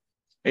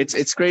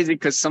 It's crazy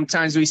because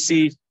sometimes we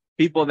see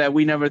people that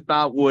we never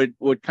thought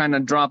would kind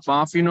of drop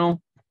off,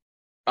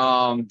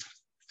 or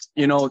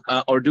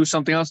do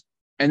something else,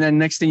 and then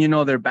next thing you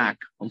know, they're back.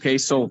 Okay,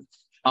 so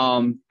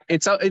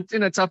it's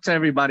up to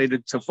everybody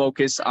to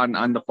focus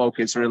on the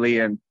focus really,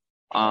 and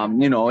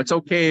it's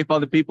okay if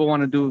other people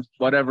want to do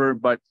whatever,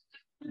 but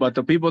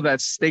the people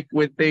that stick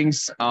with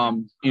things,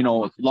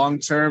 long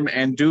term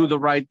and do the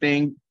right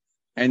thing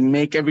and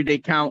make every day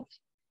count.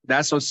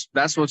 That's what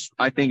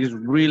I think is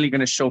really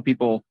going to show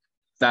people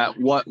that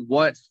what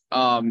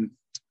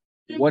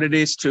it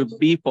is to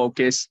be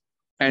focused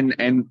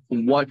and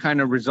what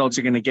kind of results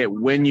you're going to get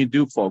when you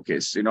do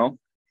focus.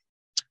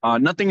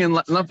 Nothing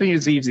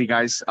is easy,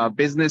 guys.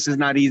 Business is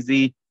not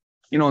easy.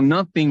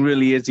 Nothing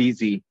really is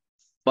easy.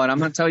 But I'm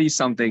going to tell you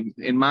something.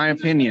 In my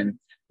opinion,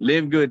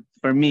 Live Good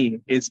for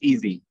me is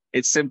easy.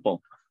 It's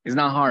simple. It's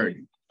not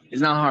hard.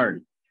 It's not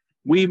hard.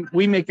 We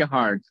make it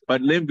hard,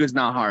 but Live Good's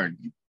not hard.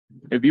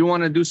 If you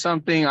want to do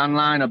something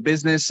online, a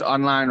business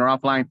online or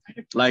offline,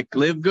 like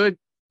Live Good,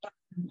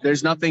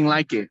 there's nothing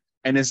like it.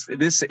 And this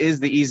is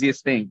the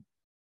easiest thing.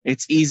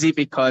 It's easy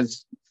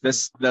because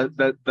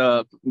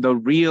the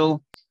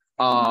real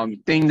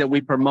thing that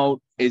we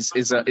promote is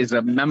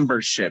a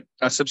membership,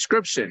 a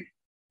subscription,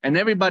 and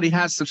everybody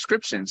has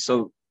subscriptions.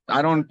 So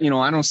I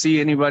don't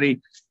see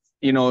anybody,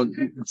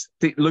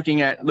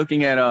 looking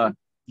at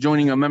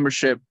joining a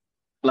membership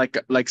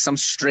like some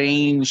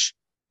strange,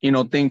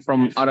 thing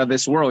from out of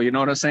this world. You know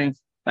what I'm saying?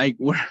 Like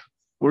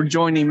we're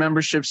joining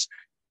memberships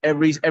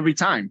every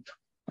time,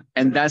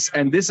 and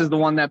this is the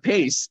one that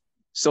pays.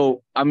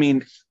 So I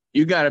mean,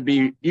 you gotta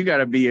be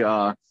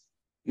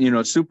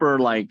super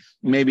like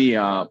maybe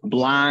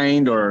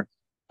blind or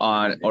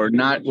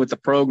not with the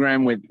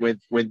program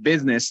with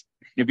business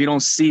if you don't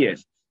see it.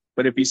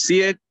 But if you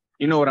see it,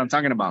 you know what I'm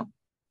talking about.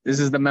 This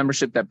is the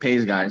membership that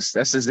pays, guys.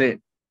 This is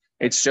it.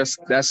 That's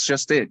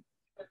just it.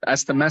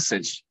 That's the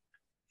message.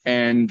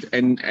 And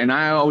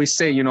I always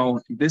say,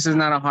 this is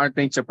not a hard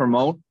thing to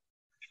promote.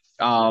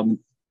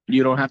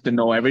 You don't have to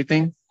know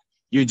everything.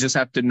 You just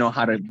have to know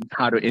how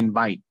to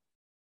invite.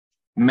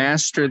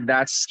 Master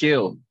that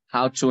skill,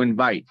 how to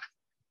invite.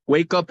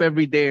 Wake up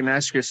every day and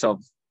ask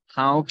yourself,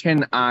 how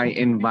can I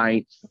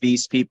invite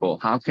these people?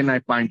 How can I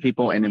find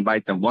people and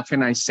invite them? What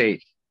can I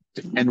say?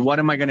 And what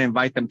am I going to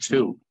invite them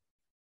to?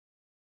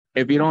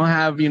 If you don't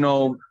have,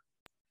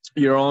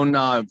 your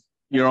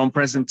own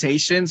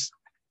presentations,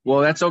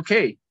 well, that's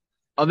okay.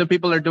 Other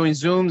people are doing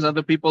Zooms.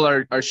 Other people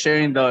are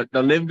sharing the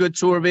Live Good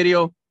tour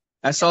video.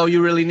 That's all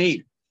you really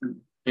need.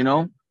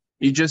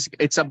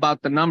 It's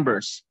about the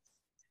numbers.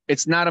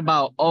 It's not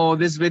about, oh,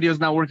 this video is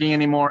not working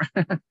anymore.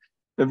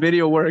 The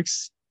video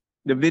works.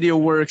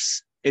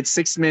 It's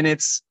 6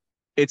 minutes.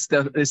 It's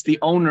the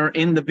owner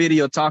in the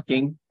video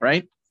talking,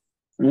 right?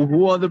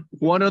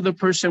 What other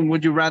person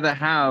would you rather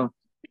have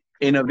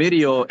in a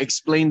video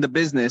explain the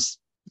business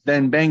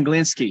than Ben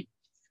Glinsky?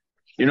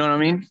 You know what I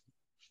mean?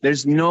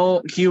 There's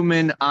no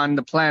human on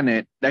the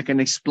planet that can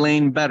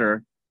explain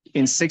better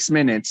in 6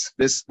 minutes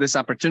this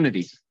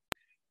opportunity.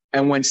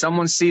 And when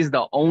someone sees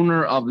the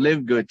owner of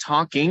Live Good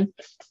talking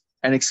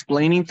and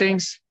explaining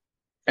things,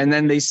 and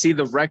then they see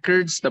the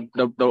records,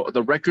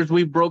 the records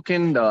we've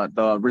broken,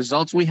 the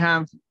results we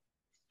have,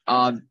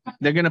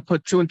 they're gonna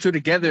put two and two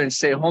together and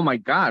say, "Oh my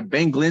God,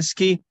 Ben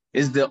Glinsky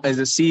is the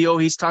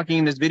CEO. He's talking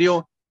in this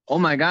video. Oh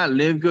my God,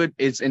 Live Good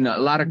is in a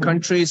lot of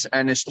countries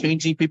and it's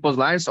changing people's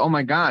lives. Oh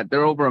my God,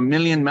 there are over 1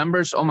 million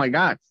members. Oh my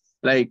God."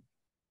 Like,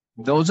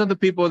 those are the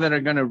people that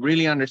are gonna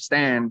really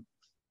understand,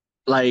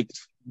 like,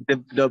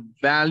 the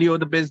value of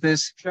the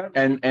business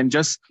and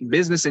just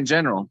business in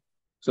general.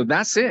 So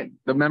that's it.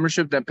 The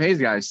membership that pays,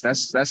 guys.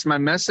 That's my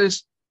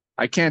message.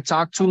 I can't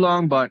talk too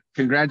long, but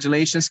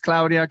congratulations,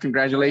 Claudia.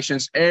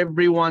 Congratulations,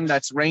 everyone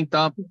that's ranked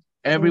up,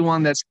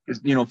 everyone that's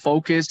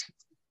focused.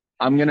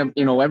 I'm gonna,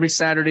 every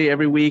Saturday,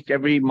 every week,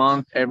 every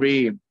month,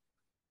 every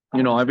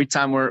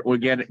time we're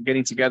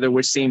getting together,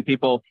 we're seeing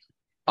people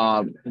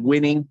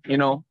winning,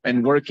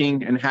 and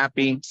working and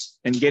happy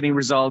and getting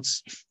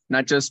results,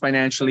 not just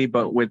financially,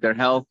 but with their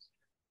health.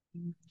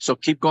 So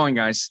keep going,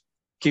 guys.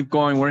 Keep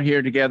going. We're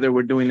here together.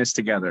 We're doing this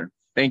together.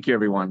 Thank you,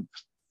 everyone.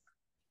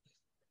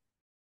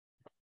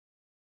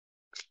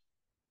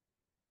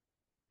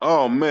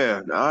 Oh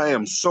man, I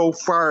am so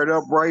fired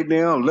up right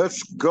now.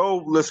 Let's go.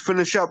 Let's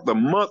finish out the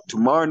month.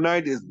 Tomorrow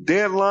night is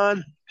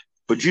deadline.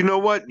 But you know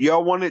what?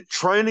 Y'all wanted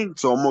training,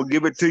 so I'm gonna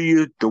give it to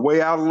you the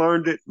way I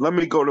learned it. Let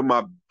me go to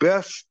my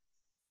best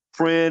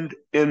friend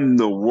in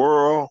the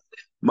world,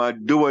 my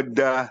do or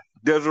die.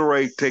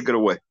 Desiree, take it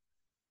away.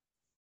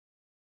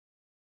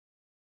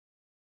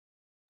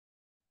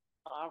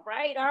 All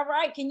right, all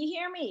right. Can you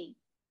hear me?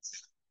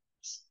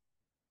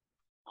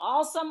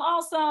 Awesome,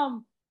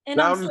 awesome. And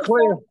Loud I'm and so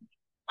clear.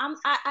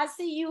 I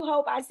see you,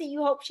 Hope. I see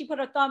you, Hope. She put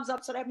her thumbs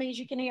up, so that means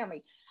you can hear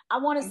me. I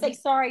want to say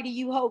sorry to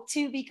you, Hope,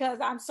 too, because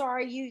I'm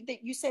sorry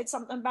that you said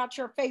something about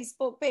your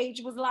Facebook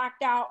page was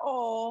locked out.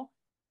 Oh,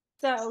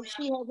 so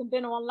she hasn't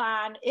been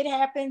online. It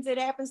happens. It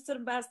happens to the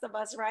best of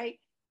us, right?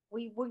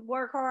 We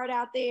work hard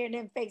out there, and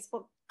then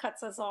Facebook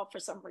cuts us off for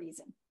some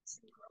reason.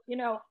 You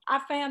know,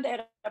 I found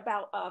that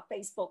about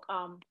Facebook,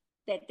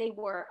 that they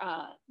were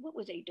what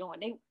were they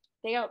doing?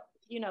 They'll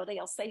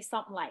say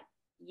something like,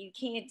 you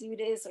can't do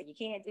this or you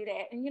can't do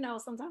that.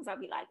 And sometimes I'll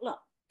be like, look,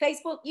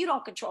 Facebook, you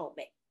don't control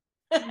me.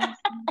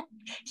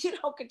 You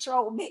don't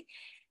control me.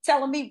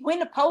 Telling me when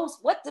to post,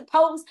 what to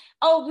post.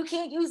 Oh, you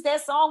can't use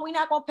that song. We're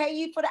not gonna pay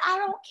you for that. I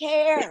don't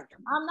care.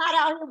 I'm not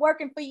out here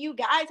working for you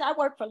guys. I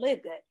work for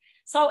LiveGood.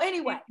 So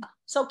anyway,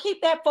 so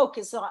keep that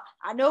focus on.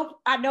 I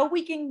know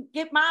we can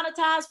get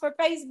monetized for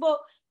Facebook,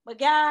 but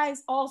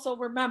guys, also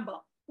remember,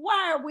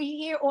 why are we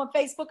here on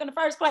Facebook in the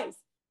first place?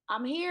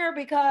 I'm here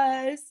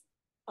because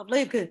of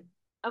LiveGood.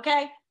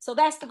 Okay, so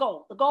that's the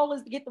goal. The goal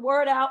is to get the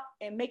word out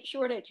and make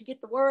sure that you get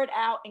the word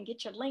out and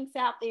get your links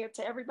out there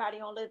to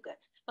everybody on LiveGood.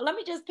 But let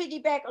me just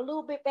piggyback a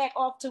little bit back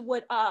off to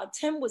what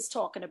Tim was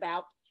talking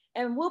about,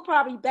 and we'll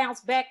probably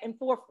bounce back and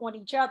forth on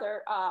each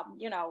other,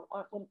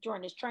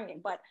 during this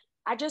training. But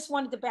I just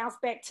wanted to bounce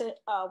back to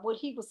what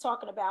he was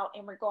talking about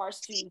in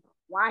regards to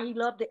why he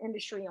loved the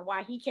industry and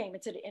why he came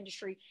into the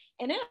industry.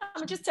 And then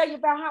I'm gonna just tell you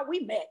about how we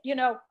met,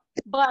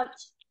 but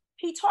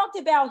he talked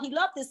about he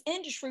loved this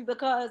industry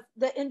because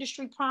the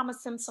industry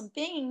promised him some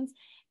things.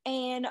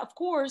 And of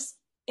course,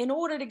 in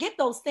order to get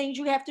those things,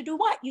 you have to do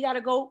what? You got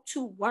to go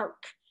to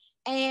work.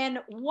 And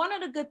one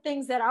of the good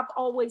things that I've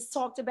always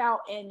talked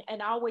about, and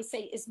I always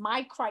say is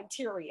my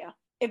criteria,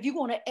 if you're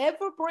going to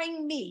ever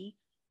bring me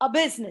a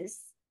business,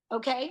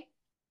 okay,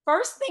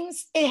 first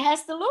things it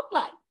has to look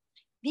like.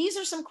 These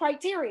are some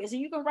criteria, and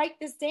you can write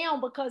this down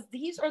because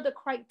these are the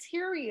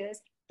criteria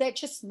that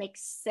just make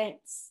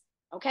sense,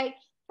 okay?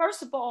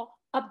 First of all,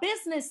 a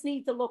business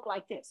needs to look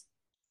like this.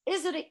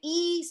 Is it an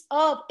ease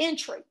of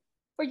entry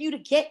for you to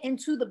get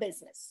into the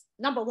business?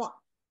 Number one.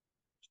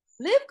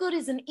 LiveGood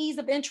is an ease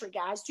of entry,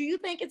 guys. Do you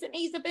think it's an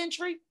ease of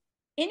entry?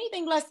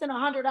 Anything less than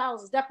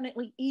 $100 is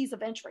definitely ease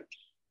of entry.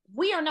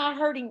 We are not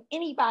hurting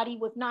anybody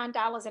with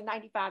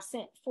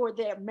 $9.95 for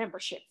their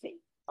membership fee,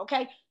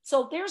 okay?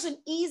 So there's an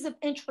ease of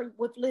entry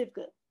with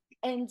LiveGood.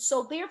 And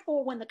so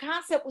therefore, when the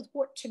concept was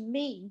brought to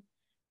me,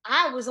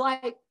 I was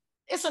like,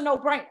 it's a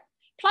no-brainer.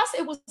 Plus,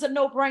 it was a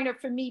no-brainer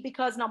for me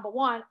because number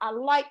one,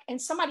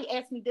 and somebody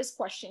asked me this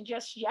question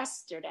just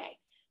yesterday.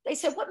 They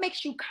said, what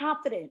makes you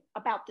confident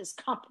about this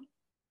company?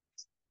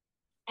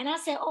 And I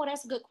said, oh,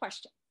 that's a good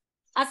question.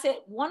 I said,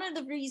 one of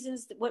the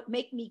reasons that what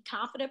make me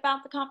confident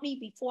about the company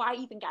before I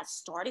even got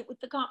started with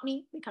the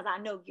company, because I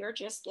know you're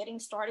just getting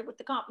started with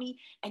the company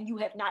and you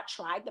have not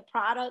tried the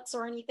products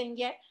or anything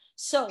yet.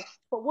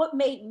 But what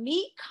made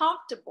me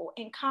comfortable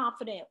and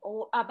confident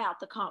about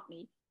the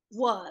company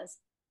was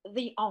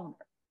the owner.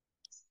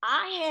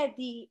 I had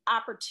the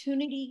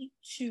opportunity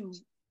to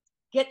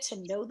get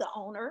to know the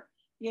owner.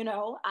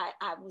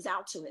 I was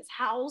out to his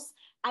house.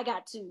 I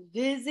got to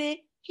visit.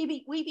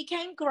 We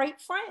became great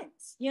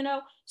friends,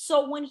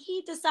 So when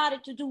he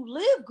decided to do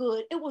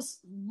LiveGood, it was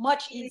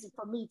much easier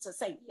for me to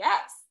say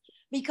yes,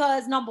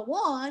 because number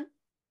one,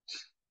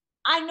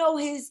 I know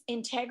his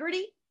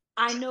integrity.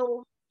 I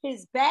know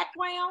his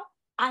background.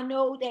 I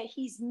know that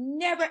he's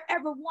never,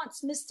 ever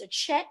once missed a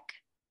check.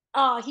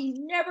 He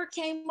never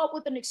came up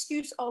with an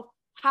excuse of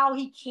how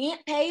he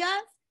can't pay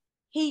us.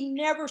 He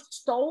never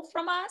stole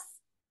from us.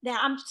 Now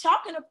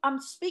I'm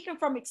speaking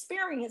from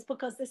experience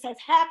because this has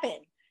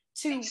happened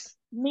to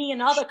me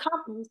and other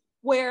companies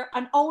where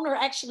an owner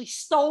actually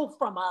stole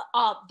from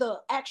the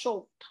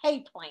actual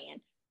pay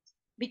plan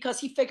because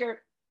he figured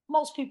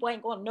most people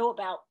ain't going to know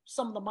about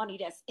some of the money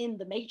that's in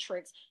the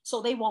matrix,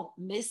 so they won't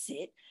miss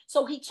it.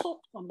 So he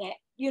took from that,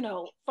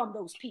 from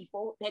those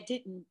people that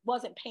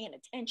wasn't paying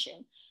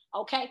attention.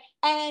 Okay.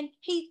 And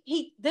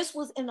this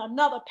was in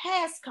another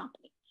past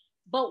company.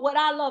 But what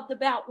I loved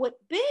about what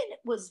Ben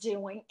was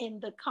doing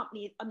in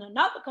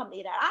another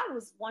company that I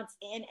was once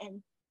in,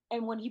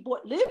 and when he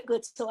brought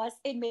LiveGood to us,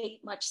 it made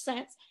much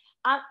sense.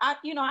 I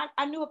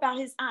knew about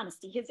his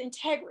honesty, his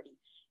integrity.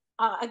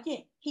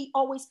 Again, he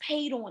always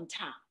paid on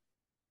time.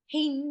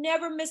 He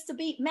never missed a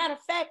beat. Matter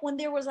of fact, when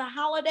there was a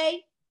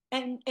holiday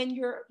and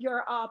your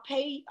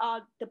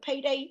the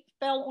payday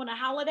fell on a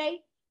holiday,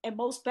 and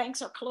most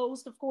banks are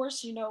closed, of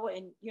course,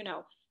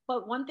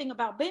 But one thing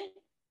about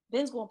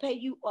Ben's going to pay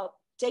you a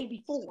day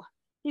before.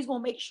 He's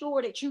going to make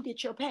sure that you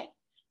get your pay.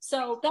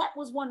 So that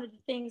was one of the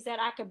things that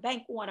I could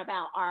bank on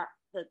about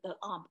the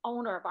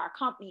owner of our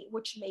company,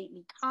 which made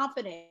me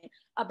confident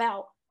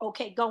about,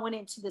 okay, going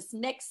into this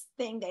next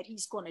thing that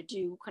he's going to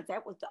do, because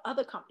that was the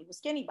other company, was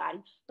Skinny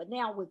Body. But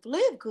now with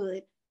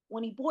LiveGood,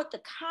 when he brought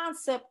the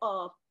concept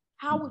of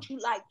how would you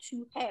like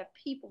to have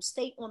people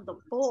stay on the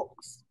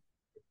books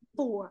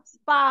for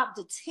 5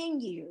 to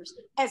 10 years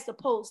as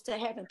opposed to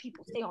having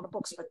people stay on the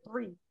books for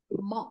 3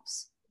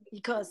 months?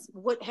 Because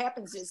what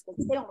happens is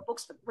they stay on the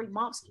books for 3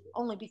 months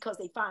only because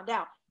they find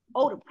out,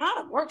 oh, the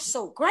product works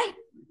so great.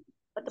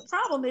 But the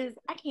problem is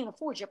I can't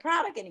afford your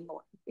product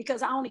anymore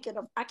because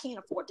I can't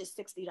afford this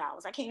 $60.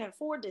 I can't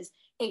afford this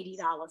 $80.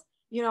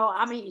 You know,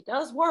 I mean, it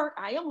does work.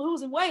 I am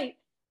losing weight,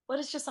 but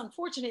it's just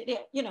unfortunate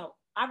that, you know,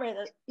 I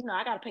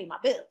got to pay my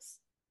bills.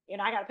 You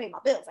know, I got to pay my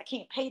bills. I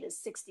can't pay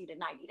this 60 to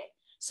 90 days.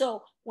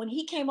 So when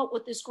he came up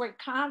with this great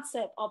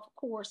concept, of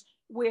course,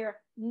 where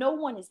no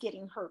one is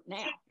getting hurt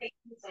now,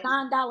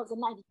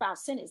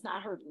 $9.95 is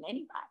not hurting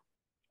anybody.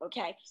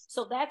 Okay.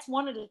 So that's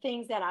one of the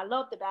things that I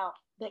loved about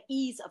the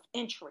ease of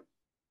entry.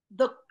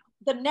 The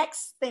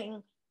next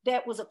thing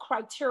that was a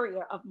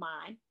criteria of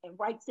mine, and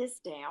write this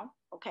down.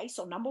 Okay.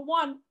 So number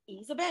 1,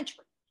 ease of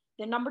entry.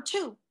 Then number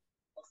 2,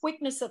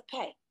 quickness of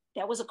pay.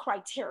 That was a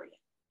criteria.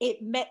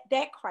 It met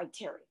that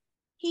criteria.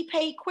 He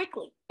paid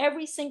quickly.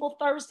 Every single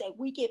Thursday,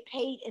 we get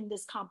paid in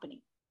this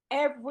company.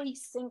 Every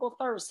single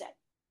Thursday.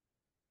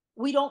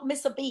 We don't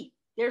miss a beat.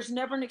 There's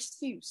never an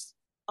excuse.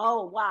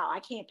 Oh, wow, I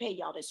can't pay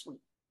y'all this week.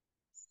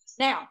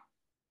 Now,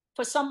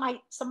 for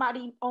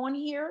somebody on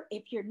here,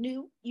 if you're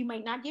new, you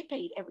may not get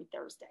paid every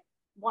Thursday.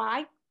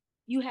 Why?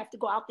 You have to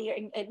go out there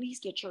and at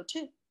least get your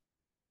 2.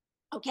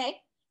 Okay?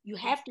 You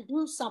have to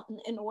do something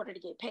in order to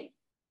get paid.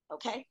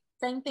 Okay?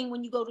 Same thing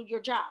when you go to your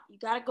job. You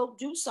got to go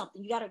do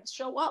something. You got to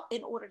show up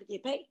in order to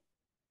get paid.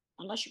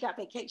 Unless you got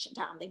vacation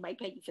time, they might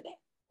pay you for that,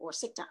 or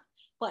sick time.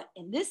 But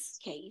in this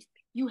case,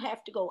 you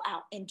have to go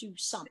out and do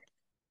something.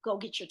 Go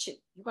get your 2.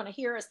 You're going to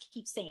hear us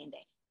keep saying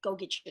that. Go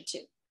get your 2.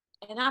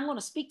 And I'm going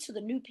to speak to the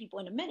new people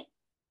in a minute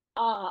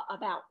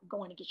about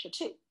going to get your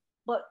 2.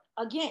 But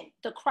again,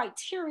 the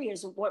criteria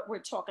is what we're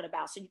talking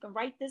about. So you can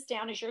write this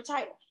down as your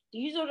title.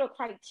 These are the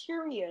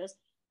criteria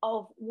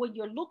of when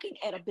you're looking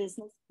at a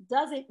business.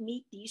 Does it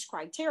meet these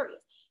criteria?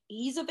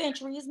 Ease of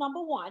entry is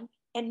number 1.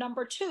 And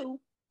number 2,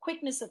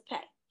 quickness of pay.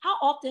 How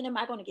often am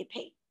I going to get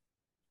paid?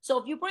 So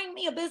if you bring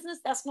me a business,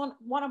 that's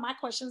one of my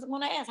questions I'm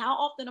going to ask. How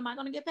often am I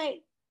going to get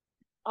paid?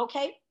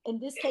 Okay. In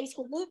this case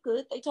with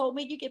LiveGood, they told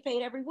me you get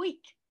paid every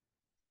week.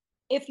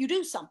 If you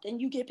do something,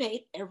 you get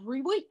paid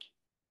every week.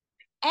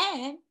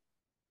 And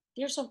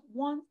there's a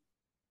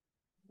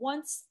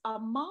once a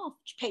month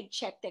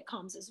paycheck that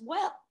comes as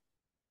well.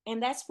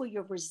 And that's where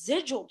your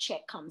residual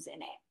check comes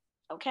in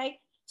at. Okay.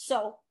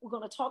 So we're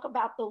going to talk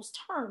about those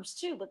terms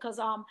too, because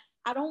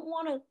I don't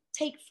want to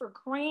take for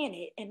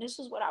granted. And this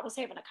is what I was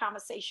having a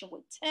conversation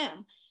with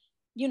Tim.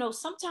 You know,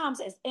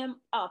 sometimes as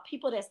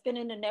people that's been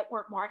in the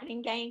network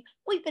marketing game,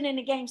 we've been in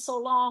the game so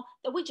long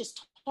that we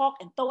just talk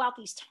and throw out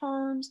these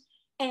terms.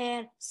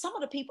 And some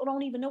of the people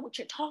don't even know what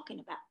you're talking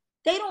about.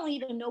 They don't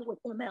even know what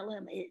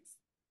MLM is.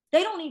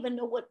 They don't even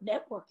know what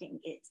networking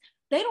is.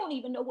 They don't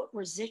even know what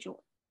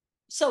residual.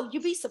 So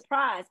you'd be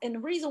surprised. And the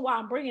reason why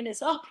I'm bringing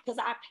this up, because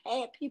I've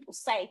had people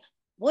say,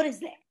 what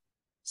is that?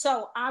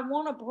 So I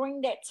want to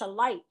bring that to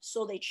light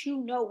so that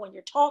you know when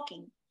you're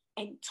talking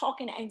and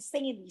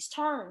saying these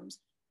terms,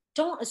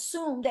 don't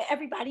assume that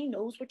everybody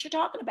knows what you're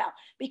talking about.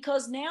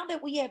 Because now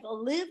that we have a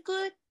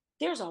LiveGood,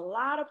 there's a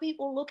lot of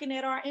people looking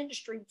at our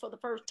industry for the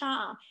first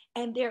time,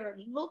 and they're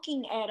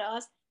looking at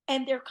us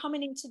and they're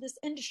coming into this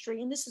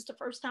industry. And this is the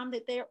first time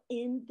that they're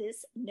in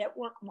this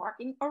network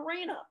marketing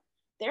arena.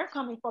 They're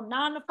coming from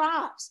 9 to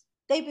 5s.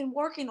 They've been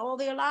working all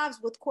their lives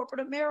with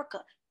corporate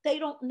America. They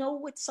don't know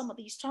what some of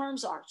these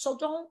terms are. So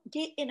don't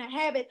get in a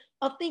habit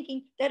of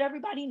thinking that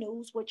everybody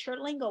knows what your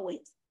lingo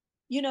is.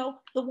 You know,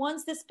 the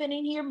ones that's been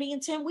in here, me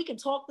and Tim, we can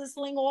talk this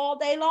lingo all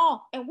day long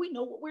and we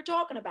know what we're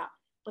talking about.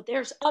 But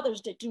there's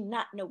others that do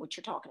not know what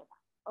you're talking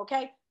about.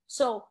 Okay.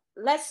 So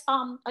let's,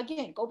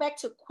 again, go back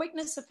to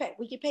quickness of pay.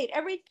 We get paid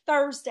every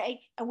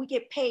Thursday and we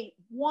get paid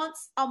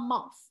once a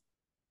month.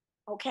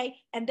 Okay.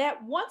 And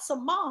that once a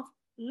month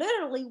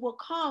literally will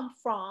come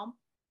from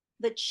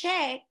the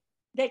check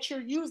that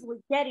you're usually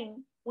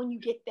getting when you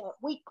get that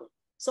weekly.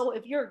 So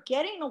if you're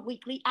getting a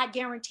weekly, I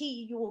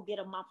guarantee you will get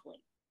a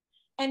monthly.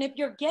 And if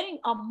you're getting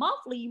a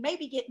monthly, you may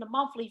be getting a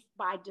monthly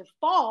by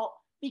default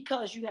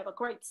because you have a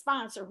great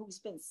sponsor who's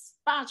been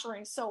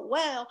sponsoring so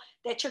well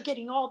that you're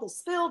getting all the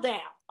spill down.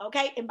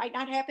 Okay. It might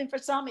not happen for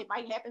some. It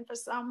might happen for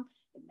some.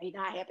 It may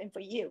not happen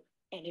for you.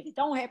 And if it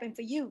don't happen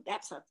for you,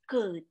 that's a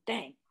good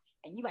thing.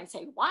 And you might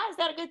say, why is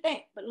that a good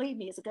thing? Believe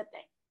me, it's a good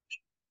thing.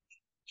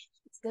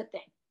 It's a good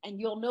thing. And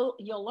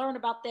you'll learn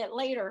about that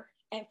later.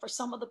 And for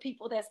some of the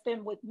people that's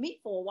been with me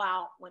for a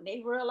while, when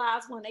they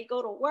realize when they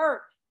go to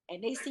work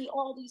and they see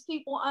all these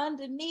people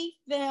underneath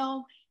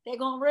them, they're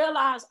going to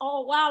realize,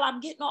 oh, wow, I'm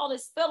getting all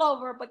this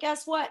spillover. But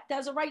guess what?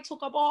 Desiree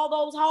took up all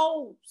those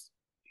holes.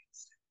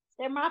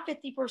 They're my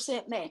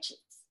 50% matches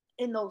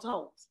in those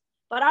holes.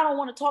 But I don't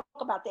want to talk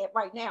about that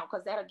right now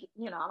because that'll,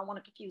 I don't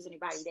want to confuse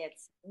anybody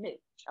that's new.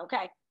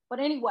 Okay. But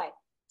anyway,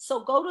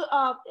 so go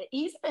to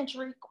ease of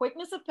entry,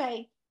 quickness of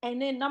pay.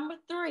 And then number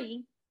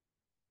 3,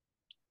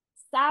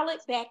 solid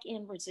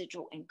back-end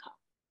residual income.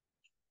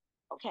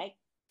 Okay.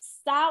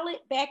 Solid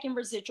back-end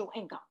residual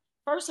income.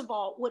 First of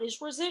all, what is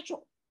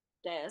residual,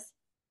 Des?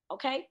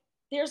 Okay.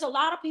 There's a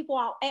lot of people,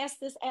 I'll ask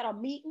this at a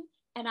meeting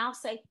and I'll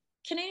say,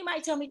 can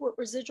anybody tell me what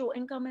residual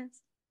income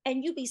is?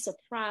 And you'd be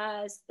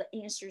surprised the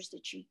answers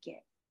that you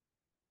get.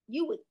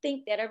 You would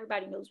think that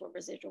everybody knows what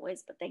residual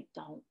is, but they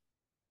don't.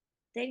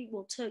 They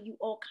will tell you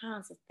all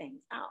kinds of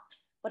things out.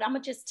 But I'm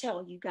going to just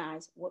tell you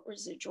guys what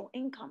residual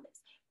income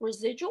is.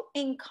 Residual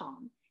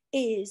income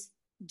is,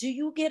 do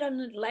you get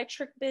an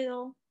electric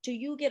bill? Do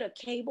you get a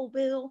cable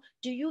bill?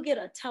 Do you get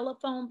a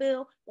telephone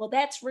bill? Well,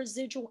 that's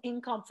residual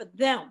income for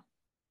them.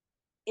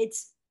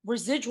 It's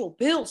residual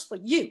bills for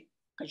you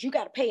because you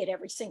got to pay it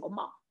every single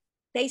month.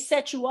 They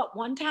set you up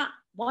one time.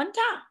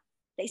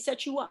 They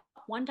set you up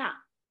one time,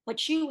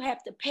 but you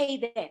have to pay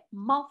that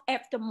month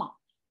after month.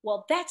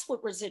 Well, that's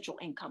what residual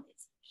income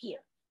is here.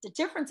 The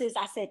difference is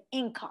I said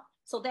income.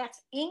 So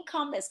that's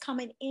income that's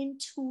coming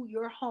into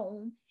your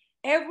home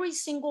every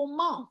single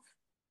month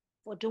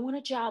for doing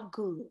a job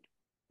good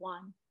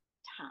one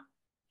time.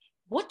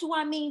 What do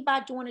I mean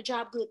by doing a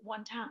job good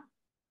one time?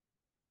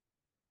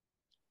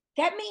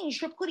 That means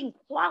you're putting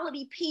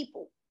quality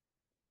people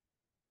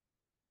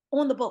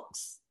on the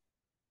books.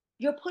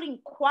 You're putting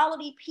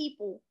quality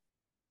people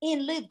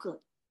in LiveGood.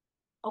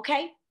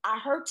 Okay? I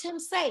heard Tim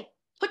say,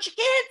 put your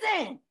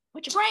kids in,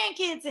 put your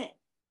grandkids in.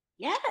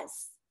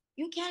 Yes,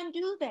 you can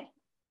do that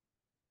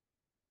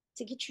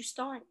to get you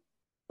started.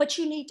 But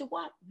you need to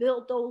what?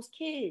 Build those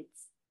kids,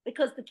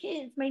 because the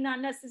kids may not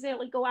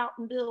necessarily go out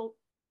and build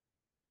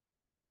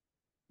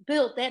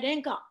that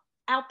income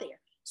out there.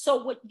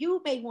 So what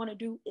you may want to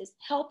do is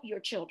help your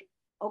children,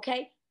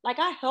 okay? Like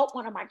I help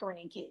one of my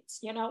grandkids,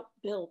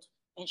 build,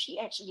 and she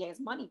actually has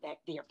money back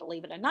there,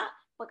 believe it or not,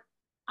 but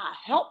I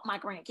helped my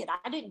grandkid.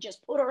 I didn't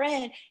just put her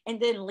in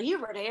and then leave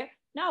her there.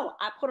 No,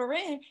 I put her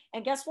in,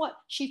 and guess what?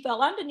 She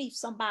fell underneath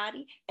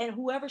somebody, and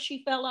whoever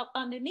she fell up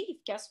underneath,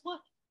 guess what?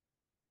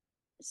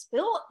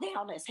 Spill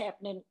down that's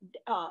happening,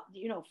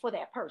 for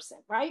that person,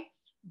 right?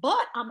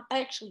 But I'm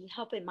actually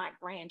helping my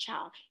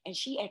grandchild, and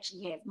she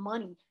actually has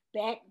money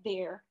back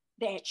there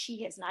that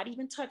she has not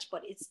even touched,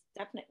 but it's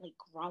definitely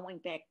growing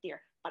back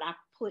there. But I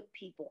put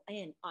people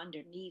in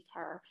underneath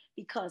her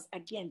because,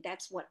 again,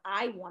 that's what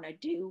I want to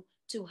do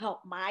to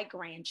help my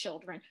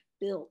grandchildren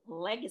build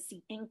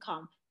legacy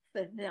income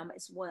for them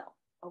as well.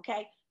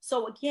 Okay.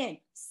 So again,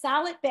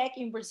 solid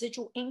backing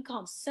residual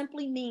income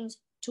simply means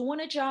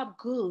doing a job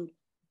good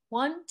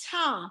one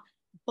time,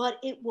 but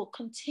it will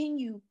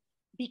continue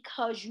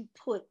because you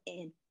put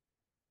in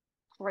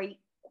great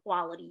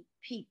quality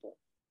people.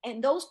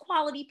 And those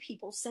quality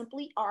people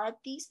simply are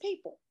these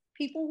people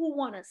who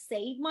want to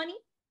save money,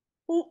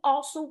 who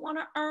also want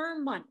to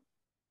earn money.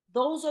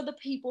 Those are the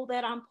people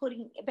that I'm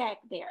putting back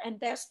there. And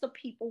that's the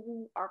people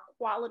who are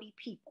quality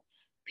people.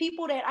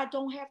 People that I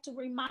don't have to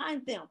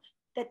remind them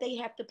that they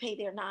have to pay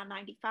their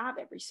 $9.95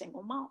 every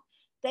single month.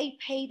 They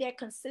pay that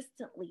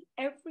consistently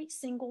every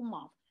single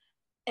month.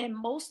 And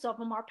most of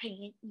them are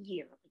paying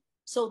yearly.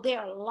 So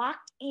they're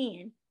locked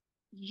in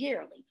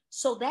yearly.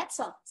 So that's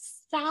a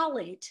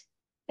solid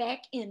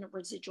back end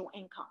residual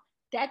income.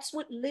 That's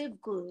what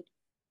LiveGood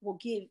will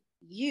give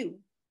you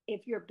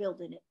if you're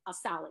building a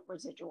solid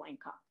residual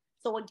income.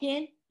 So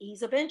again,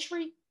 ease of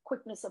entry,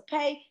 quickness of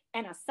pay,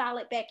 and a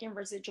solid back end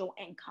residual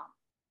income.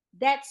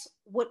 That's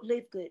what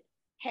LiveGood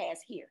has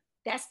here.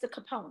 That's the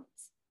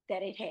components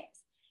that it has.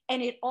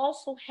 And it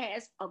also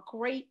has a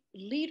great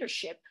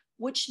leadership,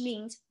 which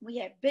means we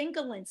have Ben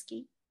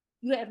Galinsky,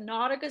 you have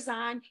Nada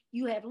Gazan,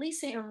 you have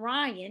Lisa and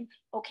Ryan,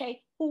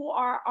 okay, who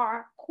are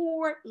our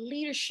core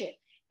leadership.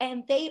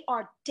 And they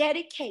are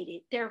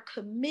dedicated, they're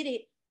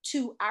committed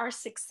to our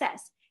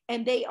success.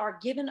 And they are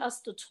giving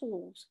us the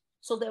tools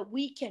so that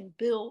we can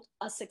build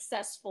a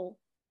successful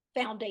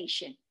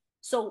foundation.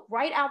 So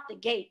right out the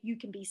gate, you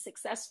can be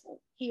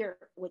successful here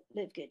with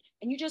LiveGood.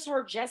 And you just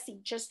heard Jesse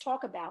just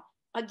talk about,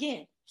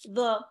 again,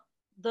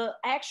 the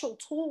actual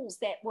tools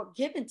that were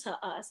given to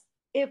us.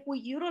 If we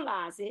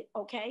utilize it,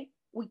 okay,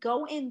 we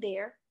go in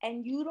there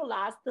and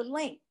utilize the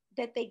link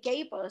that they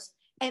gave us,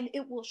 and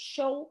it will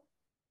show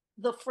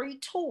the free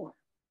tour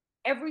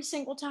every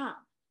single time.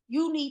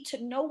 You need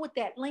to know what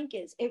that link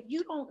is. If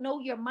you don't know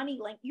your money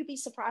link, you'd be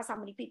surprised how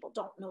many people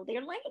don't know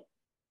their link.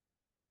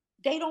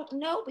 They don't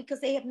know because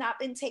they have not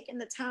been taking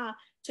the time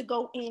to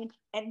go in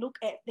and look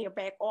at their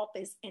back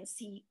office and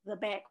see the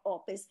back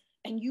office.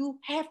 And you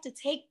have to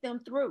take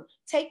them through.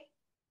 Take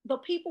the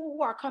people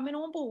who are coming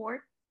on board,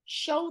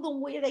 show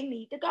them where they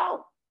need to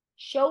go.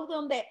 Show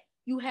them that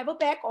you have a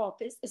back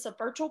office. It's a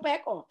virtual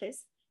back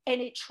office,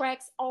 and it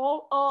tracks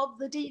all of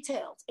the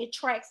details. It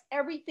tracks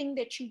everything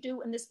that you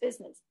do in this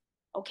business.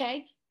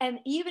 Okay. And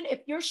even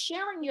if you're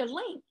sharing your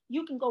link,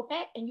 you can go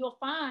back and you'll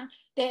find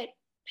that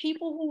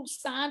people who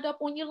signed up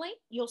on your link,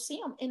 you'll see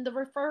them in the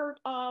referral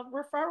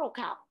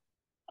column.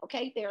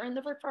 Okay. They're in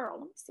the referral.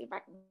 Let me see if I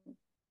can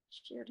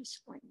share this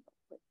screen real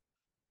quick.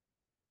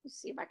 Let's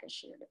see if I can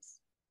share this.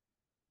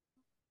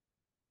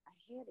 I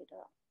had it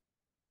up.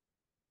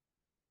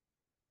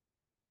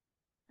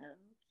 Okay.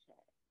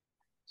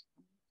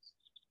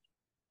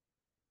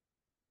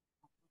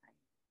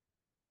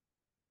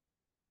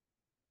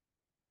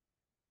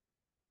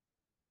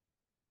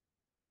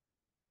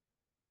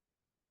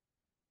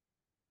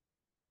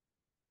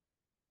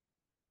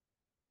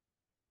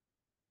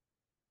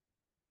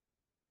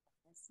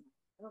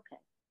 Okay,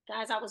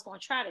 guys, I was going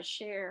to try to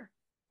share.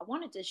 I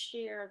wanted to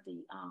share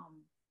the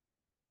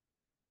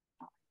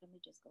let me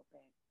just go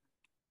back.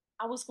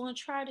 I was going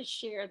to try to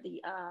share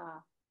the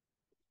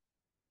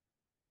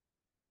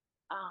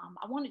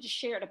I wanted to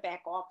share the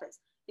back office,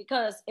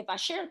 because if I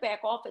share the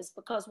back office,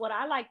 because what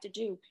I like to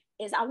do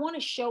is I want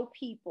to show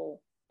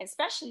people,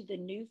 especially the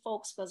new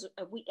folks, because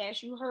we,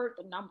 as you heard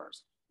the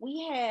numbers,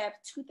 we have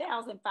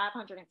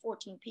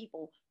 2,514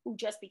 people who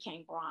just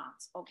became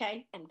bronze.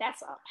 Okay. And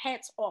that's a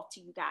hats off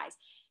to you guys.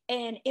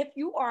 And if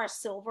you are a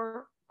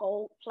silver,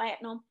 gold,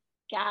 platinum,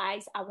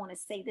 guys, I want to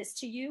say this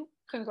to you.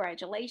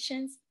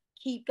 Congratulations.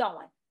 Keep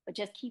going, but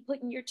just keep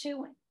putting your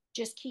two in.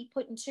 Just keep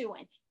putting two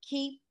in.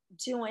 Keep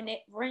doing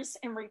it, rinse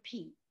and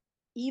repeat.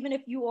 Even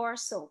if you are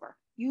silver,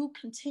 you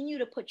continue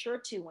to put your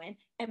two in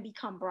and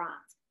become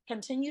bronze.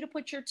 Continue to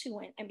put your two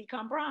in and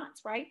become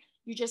bronze, right?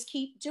 You just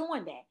keep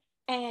doing that.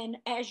 And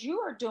as you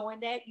are doing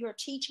that, you're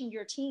teaching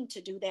your team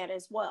to do that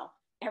as well.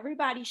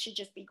 Everybody should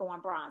just be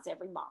going bronze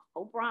every month.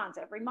 Go bronze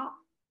every month.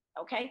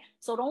 Okay.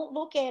 So don't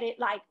look at it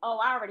like, oh,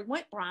 I already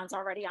went bronze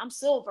already. I'm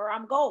silver,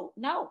 I'm gold.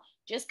 No,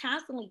 just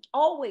constantly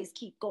always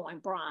keep going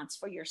bronze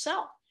for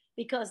yourself,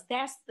 because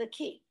that's the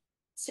key.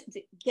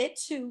 Get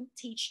two,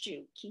 teach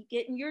two. Keep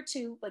getting your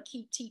two, but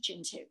keep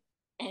teaching two,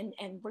 and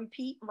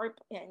repeat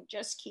and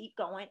just keep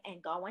going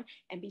and going.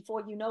 And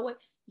before you know it,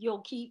 you'll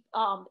keep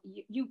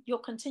you'll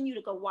continue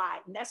to go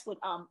wide. And that's what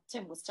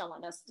Tim was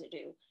telling us to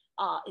do.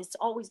 Is to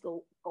always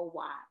go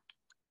wide.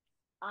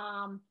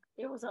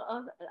 There was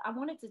I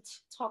wanted to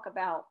talk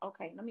about.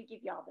 Okay, let me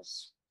give y'all the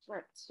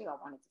script too. I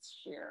wanted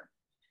to share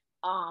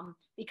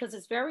because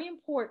it's very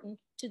important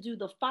to do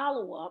the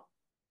follow up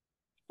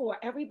for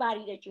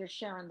everybody that you're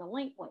sharing the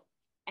link with.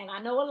 And I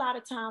know a lot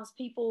of times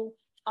people,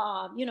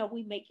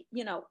 we make,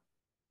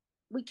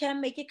 we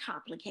can make it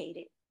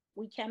complicated.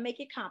 We can make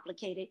it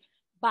complicated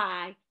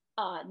by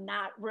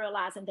not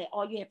realizing that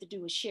all you have to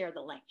do is share the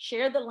link.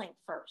 Share the link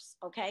first,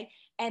 okay?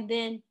 And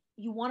then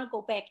you want to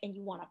go back and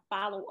you want to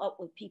follow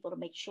up with people to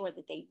make sure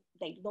that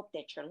they looked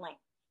at your link,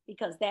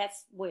 because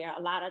that's where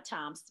a lot of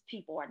times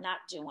people are not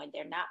doing.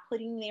 They're not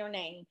putting their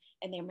name,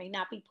 and they may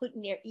not be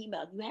putting their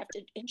email. You have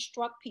to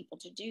instruct people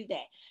to do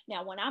that.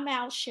 Now, when I'm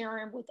out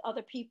sharing with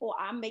other people,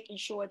 I'm making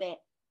sure that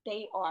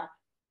they are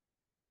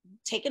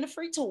taking a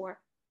free tour,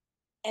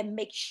 and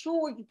make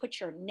sure you put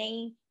your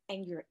name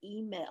and your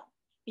email.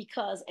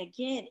 Because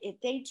again, if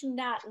they do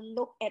not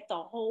look at the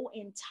whole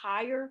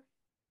entire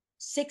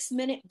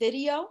 6-minute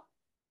video,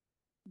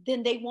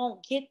 then they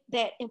won't get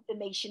that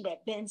information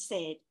that Ben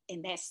said,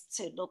 and that's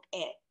to look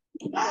at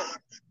and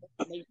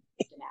information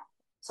out.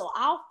 So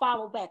I'll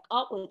follow back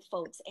up with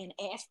folks and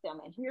ask them,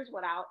 and here's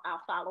what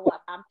I'll follow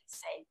up. I'm going to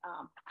say,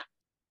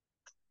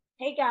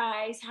 hey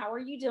guys, how are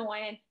you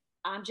doing?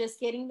 I'm just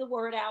getting the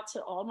word out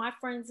to all my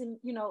friends, and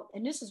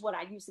and this is what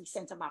I usually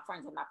send to my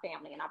friends and my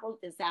family, and I wrote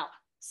this out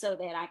so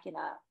that I can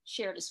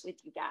share this with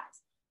you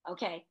guys.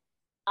 Okay.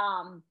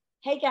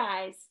 Hey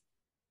guys,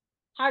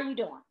 how are you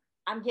doing?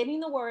 I'm getting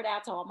the word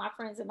out to all my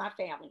friends and my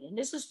family. And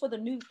this is for the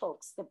new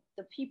folks,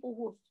 the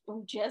people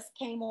who just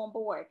came on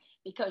board,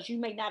 because you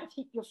may not have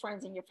hit your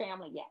friends and your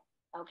family yet.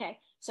 Okay.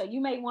 So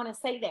you may want to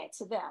say that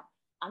to them.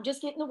 I'm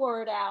just getting the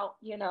word out,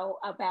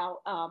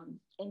 about,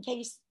 in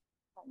case,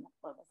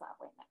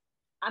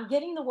 I'm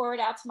getting the word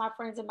out to my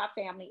friends and my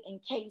family in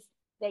case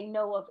they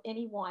know of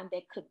anyone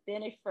that could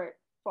benefit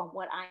from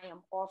what I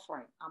am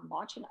offering. I'm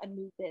launching a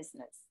new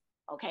business.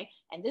 Okay.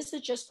 And this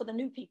is just for the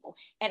new people.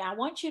 And I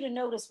want you to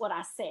notice what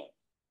I said.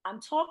 I'm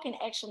talking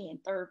actually in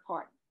third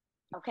party.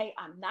 Okay.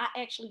 I'm not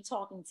actually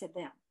talking to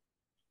them,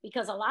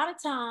 because a lot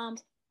of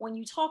times when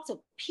you talk to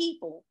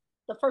people,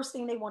 the first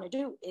thing they want to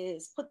do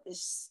is put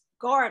this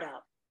guard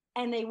up,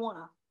 and they want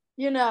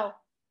to,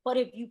 but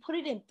if you put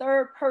it in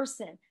third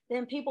person,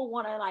 then people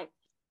want to like,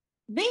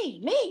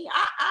 me,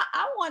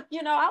 I want,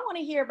 I want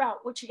to hear about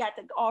what you got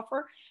to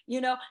offer.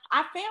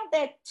 I found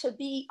that to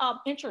be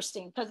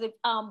interesting, because if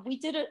we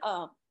did it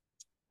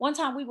one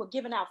time, we were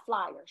giving out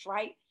flyers,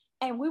 right?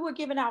 And we were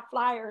giving out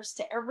flyers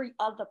to every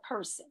other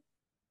person.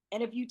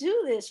 And if you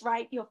do this,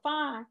 right, you'll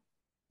find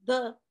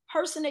the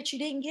person that you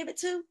didn't give it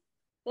to,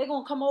 they're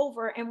going to come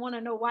over and want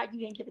to know why you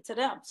didn't give it to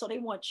them. So they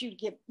want you to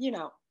give,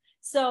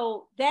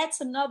 So that's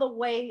another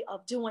way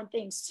of doing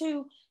things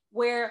too,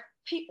 where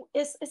people,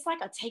 it's like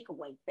a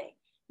takeaway thing.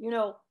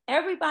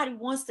 Everybody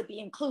wants to be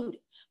included,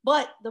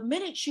 but the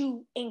minute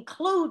you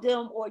include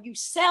them or you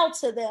sell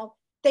to them,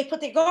 they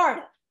put their guard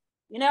up.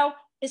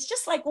 It's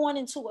just like going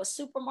into a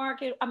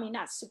supermarket. I mean,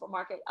 not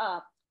supermarket,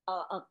 a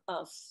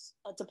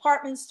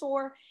department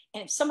store.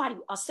 And if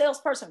a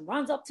salesperson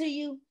runs up to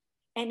you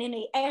and then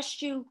they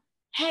ask you,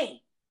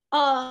 hey,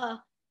 how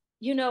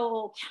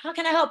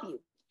can I help you?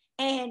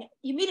 And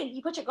you immediately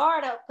you put your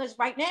guard up, because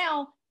right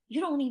now you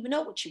don't even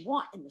know what you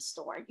want in the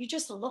store. You're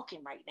just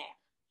looking right now.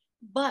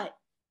 But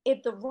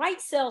if the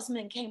right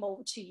salesman came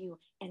over to you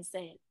and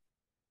said,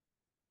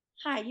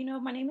 hi,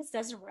 my name is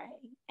Desiree,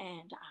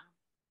 and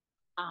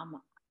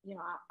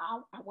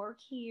I work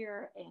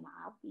here, and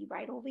I'll be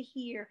right over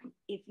here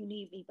if you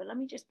need me. But let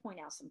me just point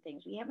out some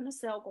things. We having a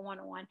sale going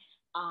on.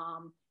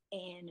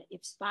 And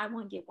if buy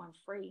one, get one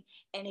free.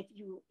 And if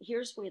you,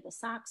 here's where the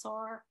socks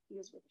are,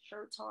 here's where the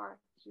shirts are,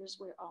 here's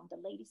where the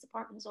ladies'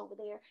 department is over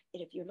there.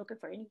 And if you're looking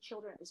for any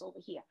children, it's over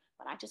here.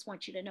 But I just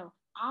want you to know,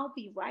 I'll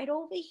be right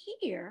over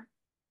here.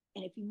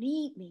 And if you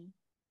need me,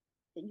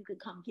 then you can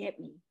come get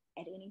me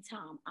at any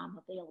time. I'm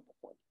available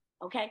for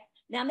you. Okay.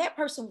 Now that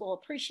person will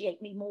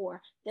appreciate me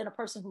more than a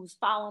person who's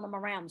following them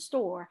around the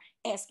store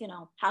asking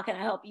them, how can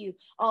I help you?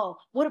 Oh,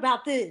 what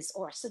about this?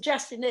 Or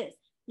suggesting this.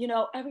 You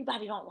know,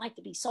 everybody don't like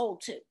to be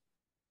sold to.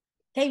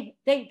 They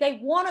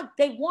wanna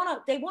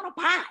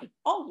buy.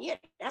 Oh yeah,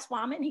 that's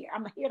why I'm in here.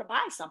 I'm here to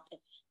buy something,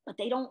 but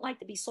they don't like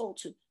to be sold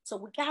to. So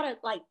we gotta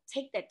like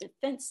take that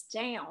defense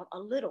down a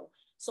little.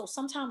 So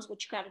sometimes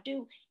what you gotta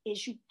do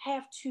is you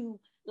have to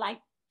like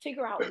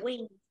figure out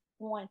ways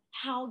on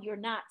how you're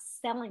not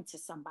selling to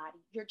somebody.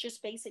 You're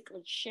just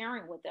basically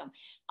sharing with them.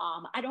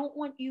 I don't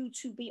want you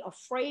to be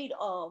afraid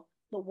of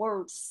the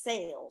word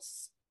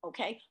sales.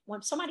 Okay.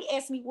 When somebody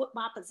asks me what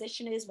my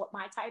position is, what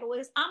my title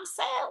is, I'm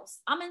sales.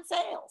 I'm in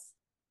sales.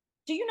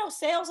 Do you know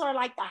sales are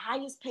like the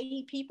highest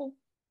paid people?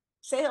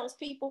 Sales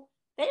people,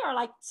 they are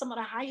like some of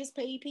the highest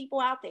paid people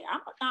out there.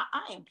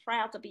 I am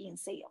proud to be in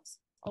sales.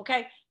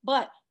 Okay.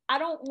 But I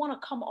don't want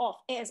to come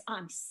off as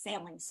I'm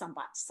selling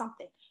somebody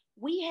something.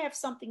 We have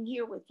something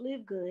here with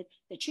LiveGood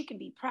that you can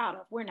be proud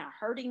of. We're not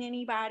hurting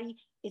anybody.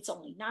 It's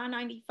only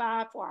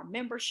 $9.95 for our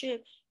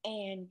membership,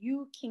 and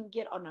you can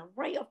get an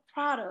array of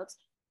products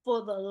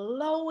for the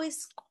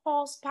lowest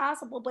cost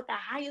possible, but the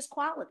highest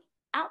quality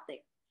out there.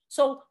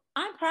 So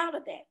I'm proud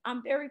of that.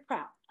 I'm very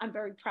proud. I'm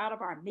very proud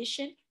of our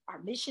mission.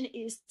 Our mission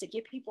is to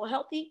get people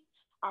healthy.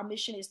 Our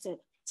mission is to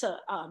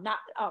not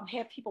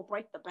have people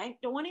break the bank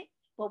doing it,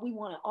 but we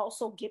want to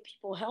also get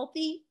people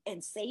healthy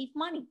and save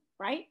money,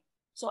 right?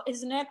 So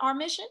isn't that our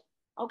mission?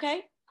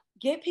 Okay.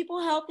 Get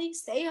people healthy,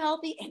 stay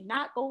healthy, and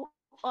not go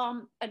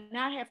and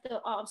not have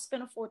to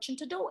spend a fortune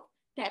to do it.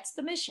 That's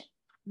the mission.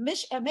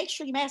 And make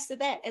sure you master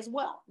that as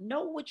well.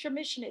 Know what your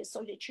mission is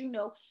so that you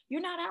know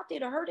you're not out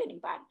there to hurt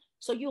anybody.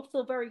 So you'll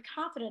feel very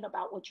confident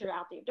about what you're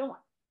out there doing.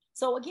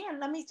 So again,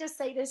 let me just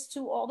say this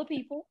to all the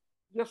people,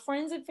 your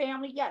friends and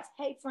family. Yes.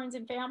 Hey, friends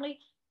and family.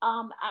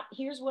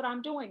 Here's what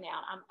I'm doing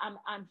now.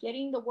 I'm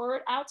getting the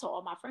word out to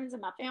all my friends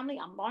and my family.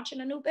 I'm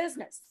launching a new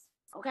business.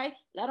 Okay.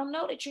 Let them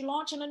know that you're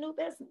launching a new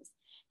business.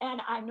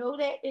 And I know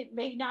that it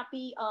may not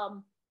be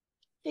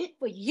fit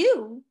for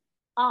you.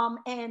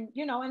 And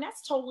you know, and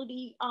that's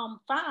totally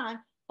fine.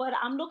 But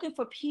I'm looking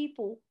for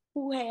people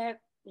who have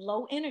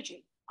low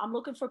energy. I'm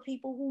looking for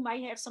people who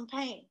might have some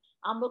pain.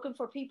 I'm looking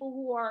for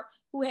people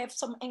who have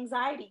some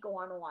anxiety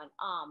going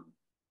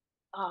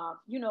on,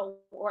 you know,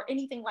 or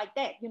anything like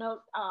that, you know.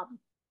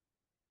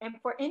 And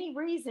for any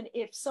reason,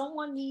 if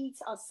someone needs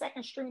a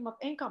second stream of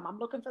income, I'm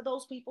looking for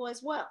those people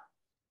as well.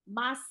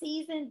 My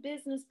seasoned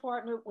business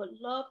partner would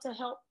love to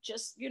help.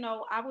 Just, you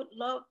know, I would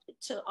love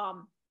to,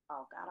 oh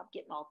God, I'm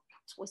getting all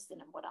twisted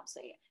in what I'm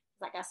saying.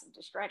 I got some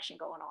distraction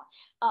going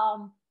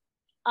on.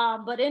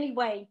 But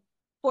anyway,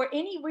 for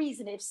any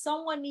reason, if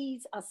someone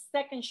needs a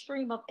second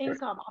stream of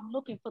income, I'm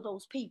looking for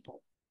those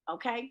people.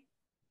 Okay.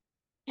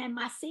 And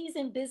my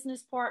seasoned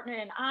business partner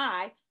and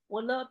I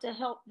would love to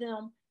help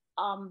them.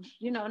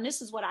 You know, and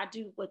this is what I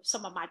do with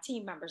some of my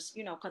team members,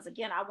 you know, because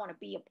again, I want to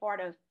be a part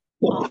of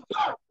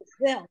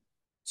them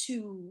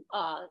to,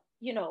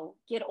 you know,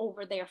 get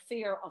over their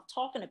fear of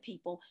talking to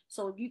people.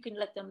 So you can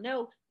let them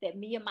know that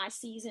me and my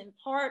seasoned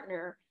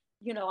partner,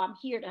 you know, I'm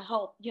here to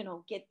help, you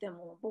know, get them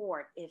on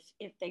board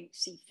if they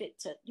see fit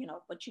to, you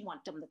know, but you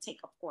want them to take,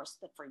 of course,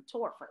 the free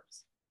tour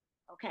first.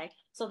 Okay.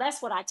 So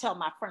that's what I tell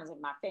my friends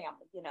and my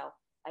family, you know.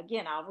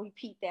 Again, I'll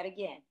repeat that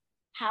again.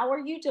 How are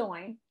you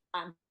doing?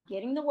 I'm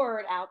getting the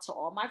word out to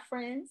all my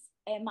friends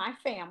and my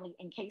family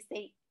in case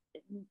they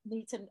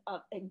need to,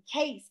 in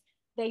case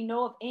they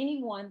know of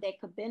anyone that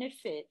could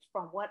benefit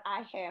from what I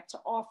have to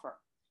offer.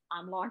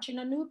 I'm launching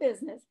a new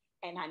business,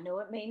 and I know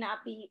it may not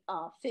be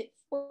fit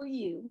for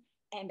you,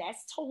 and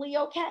that's totally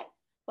okay.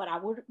 But I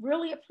would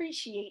really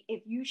appreciate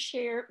if you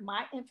shared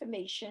my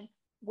information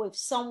with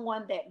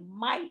someone that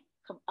might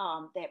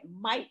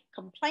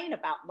complain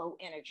about low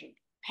energy,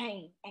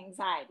 pain,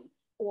 anxiety,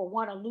 or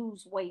want to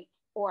lose weight,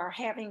 or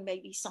having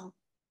maybe some,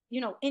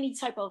 you know, any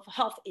type of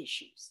health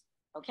issues.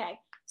 Okay.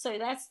 So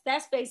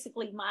that's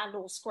basically my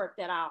little squirt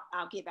that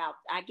I'll give out.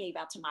 I gave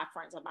out to my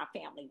friends and my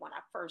family when I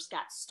first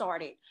got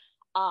started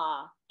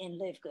in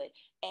LiveGood.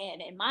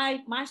 And in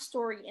my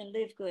story in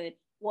LiveGood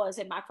was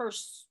in my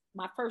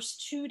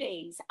first 2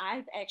 days,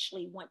 I've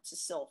actually went to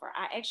silver.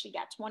 I actually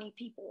got 20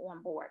 people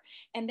on board.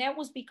 And that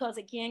was because,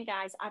 again,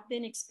 guys, I've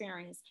been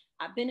experienced.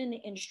 I've been in the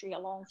industry a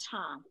long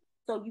time.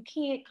 So you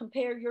can't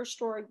compare your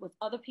story with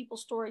other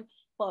people's story.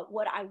 But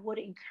what I would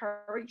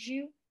encourage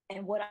you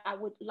and what I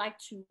would like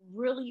to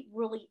really,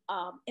 really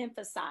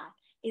emphasize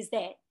is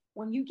that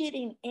when you get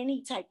in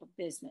any type of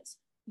business,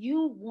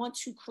 you want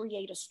to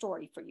create a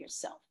story for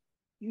yourself.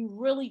 You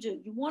really do.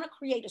 You want to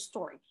create a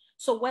story.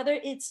 So whether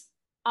it's,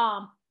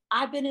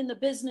 I've been in the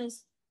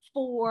business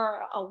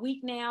for a week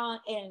now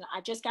and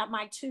I just got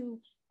my 2,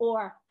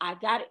 or I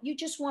got it. You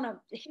just want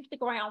to hit the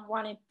ground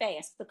running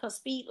fast because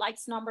speed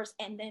likes numbers,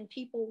 and then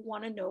people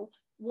want to know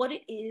what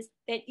it is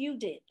that you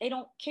did. They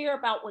don't care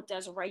about what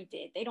Desiree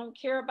did. They don't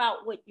care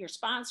about what your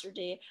sponsor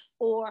did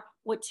or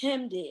what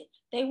Tim did.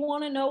 They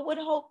want to know what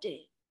Hope did.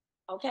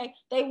 Okay.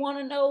 They want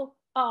to know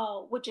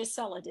what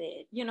Gisela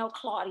did, you know,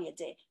 Claudia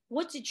did.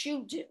 What did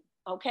you do?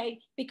 Okay.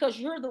 Because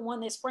you're the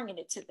one that's bringing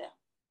it to them.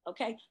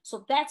 Okay.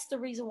 So that's the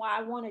reason why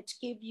I wanted to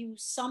give you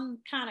some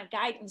kind of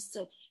guidance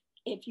to,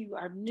 if you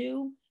are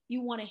new,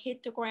 you want to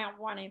hit the ground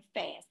running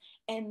fast.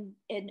 And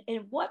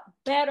what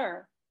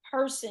better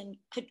person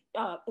could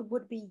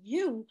would be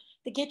you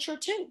to get your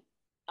two.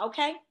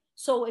 Okay.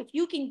 So if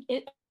you can,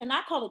 and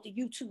I call it the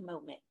YouTube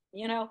movement,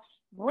 you know,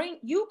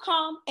 you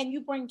come and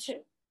you bring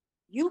two.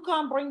 You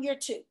come, bring your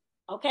two.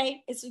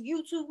 Okay. It's a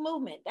YouTube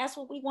movement. That's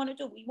what we want to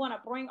do. We want to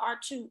bring our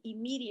two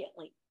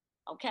immediately.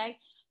 Okay.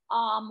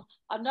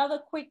 Another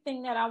quick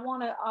thing that I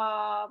want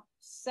to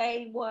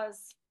say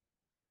was,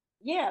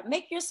 yeah,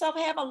 make yourself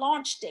have a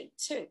launch date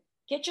too.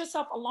 Get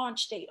yourself a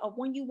launch date of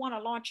when you want to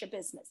launch your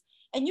business.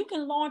 And you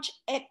can launch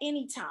at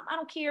any time. I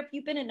don't care if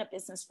you've been in the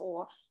business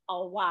for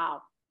a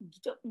while.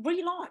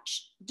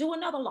 Relaunch, do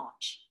another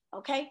launch,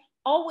 okay?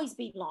 Always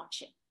be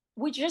launching.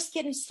 We're just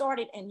getting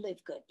started in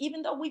LiveGood.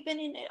 Even though we've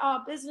been in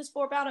business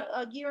for about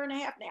a year and a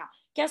half now,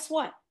 guess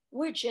what?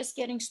 We're just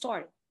getting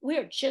started.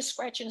 We're just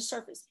scratching the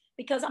surface,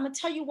 because I'm going to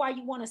tell you why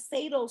you want to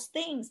say those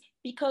things,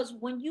 because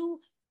when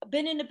you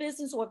been in the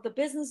business, or if the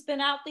business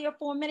been out there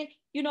for a minute,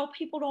 you know,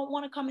 people don't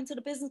want to come into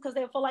the business because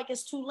they feel like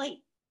it's too late.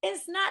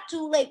 It's not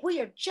too late.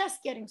 We are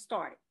just getting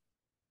started.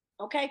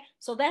 Okay.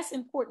 So that's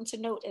important to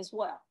note as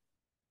well.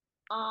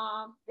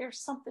 There's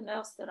something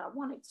else that I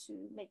wanted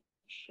to make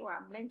sure I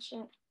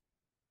mentioned.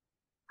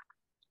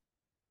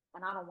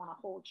 And I don't want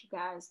to hold you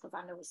guys because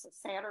I know it's a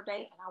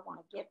Saturday and I want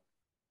to get,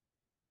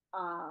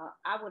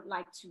 I would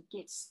like to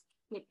get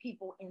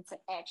people into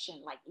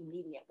action like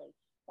immediately.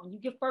 When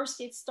you first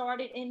get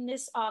started in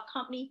this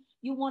company,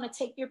 you want to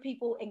take your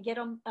people and get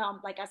them,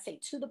 like I say,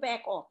 to the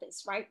back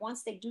office, right?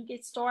 Once they do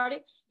get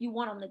started, you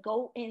want them to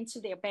go into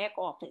their back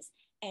office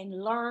and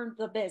learn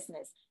the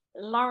business,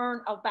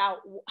 learn about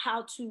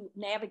how to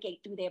navigate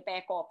through their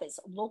back office,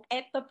 look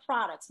at the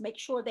products, make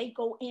sure they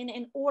go in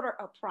and order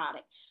a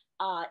product.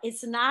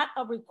 It's not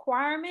a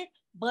requirement,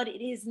 but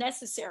it is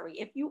necessary.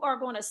 If you are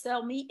going to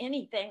sell me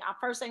anything,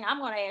 first thing I'm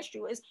going to ask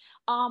you is,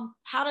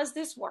 how does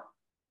this work?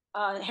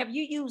 Have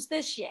you used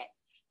this yet?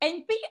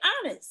 And be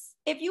honest.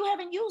 If you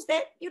haven't used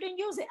that, you didn't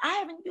use it. I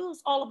haven't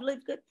used all of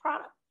LiveGood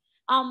product.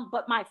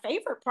 But my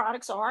favorite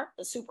products are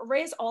the Super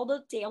Rays, all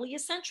the daily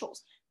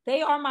essentials.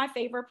 They are my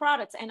favorite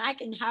products, and I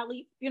can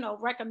highly,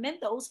 recommend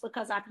those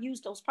because I've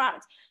used those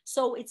products.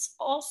 So it's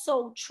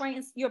also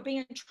you're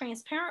being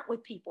transparent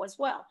with people as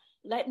well,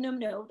 letting them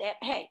know that,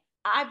 hey,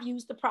 I've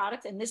used the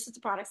products and this is the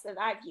products that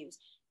I've used.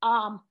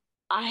 I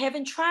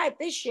haven't tried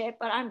this yet,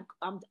 but I'm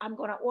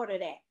going to order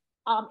that.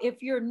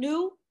 If you're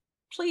new,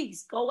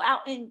 please go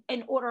out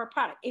and order a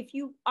product. If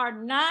you are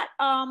not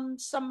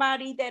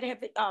somebody that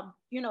have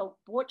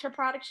bought your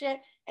products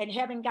yet and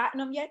haven't gotten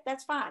them yet,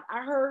 that's fine.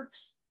 I heard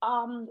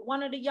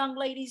one of the young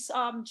ladies,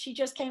 she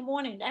just came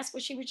on, and that's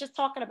what she was just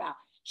talking about.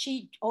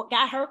 She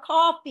got her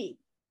coffee.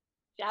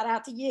 Shout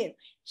out to you.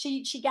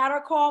 She got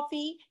her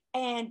coffee,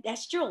 and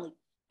that's Julie.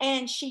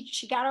 And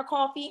she got her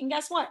coffee, and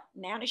guess what?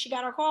 Now that she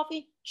got her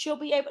coffee, she'll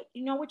be able,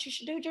 you know what you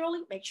should do,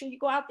 Julie? Make sure you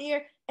go out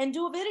there and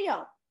do a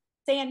video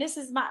saying, this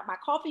is my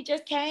coffee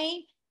just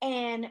came,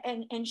 and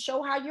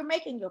show how you're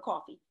making your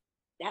coffee.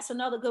 That's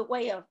another good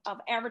way of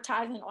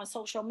advertising on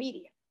social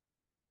media.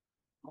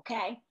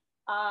 Okay.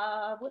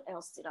 What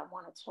else did I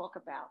want to talk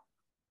about?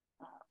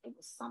 It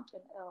was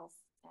something else.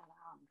 And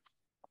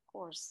of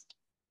course,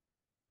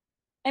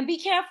 and be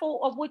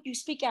careful of what you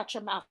speak out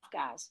your mouth,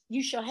 guys.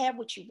 You shall have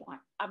what you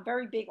want. I'm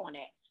very big on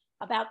that,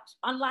 about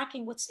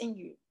unlocking what's in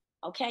you.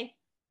 Okay.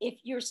 If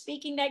you're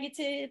speaking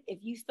negative, if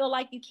you feel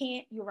like you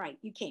can't, you're right.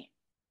 You can't.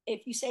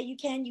 If you say you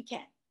can, you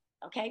can.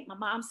 Okay. My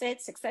mom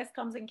said success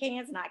comes in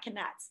cans, not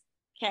cannots.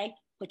 Okay.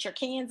 Put your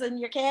cans in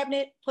your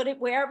cabinet, put it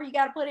wherever you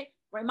got to put it.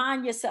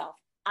 Remind yourself,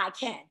 I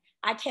can.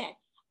 I can.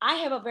 I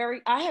have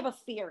a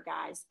fear,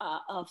 guys,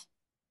 of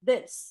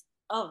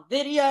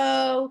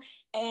video.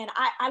 And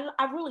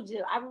I really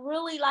do. I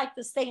really like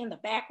to stay in the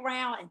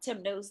background, and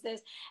Tim knows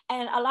this.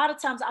 And a lot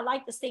of times I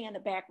like to stay in the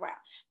background.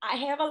 I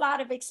have a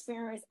lot of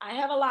experience. I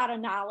have a lot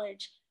of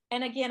knowledge.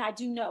 And again, I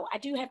do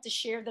have to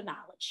share the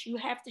knowledge. You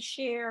have to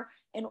share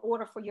in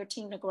order for your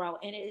team to grow.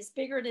 And it is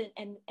bigger than,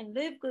 and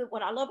LiveGood.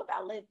 What I love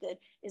about LiveGood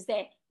is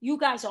that you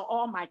guys are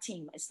all my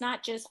team. It's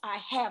not just I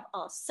have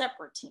a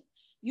separate team.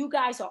 You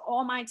guys are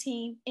all my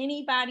team.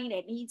 Anybody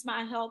that needs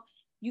my help,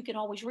 you can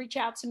always reach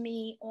out to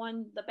me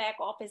on the back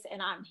office,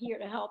 and I'm here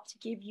to help, to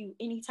give you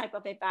any type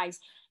of advice.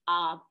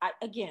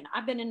 I've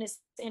been in this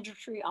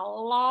industry a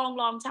long,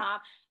 long time.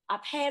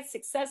 I've had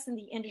success in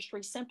the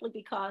industry simply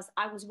because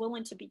I was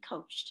willing to be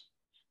coached.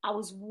 I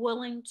was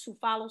willing to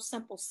follow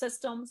simple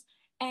systems,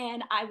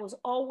 and I was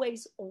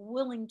always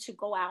willing to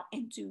go out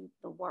and do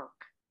the work.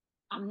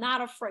 I'm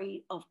not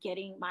afraid of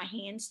getting my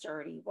hands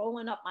dirty,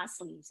 rolling up my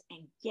sleeves,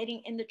 and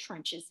getting in the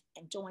trenches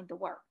and doing the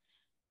work.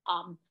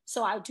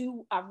 So I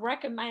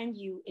recommend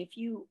you, if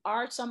you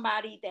are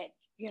somebody that,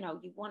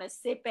 you want to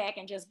sit back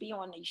and just be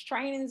on these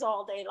trainings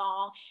all day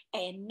long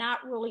and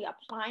not really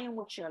applying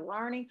what you're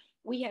learning.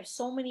 We have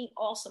so many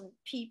awesome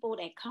people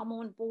that come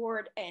on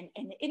board, and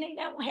they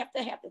don't have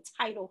to have the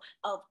title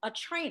of a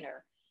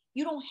trainer.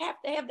 You don't have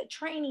to have the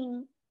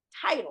training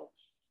title.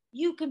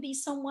 You can be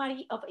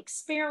somebody of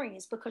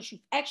experience because you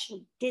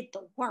actually did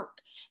the work.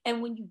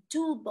 And when you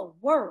do the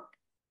work,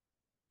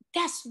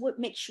 that's what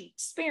makes you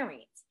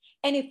experience.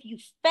 And if you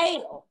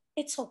fail,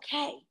 it's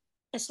okay,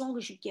 as long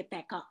as you get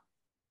back up.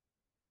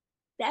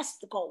 That's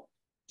the goal.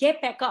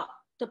 Get back up.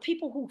 The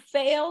people who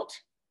failed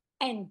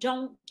and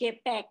don't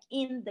get back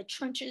in the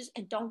trenches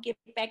and don't get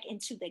back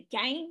into the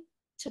game,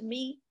 to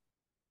me,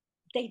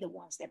 they the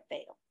ones that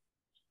fail.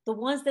 The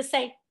ones that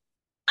say,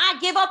 I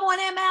give up on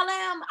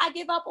MLM. I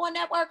give up on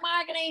network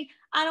marketing.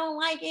 I don't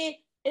like it.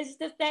 It's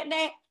this, that, and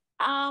that.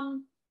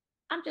 I'm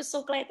just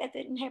so glad that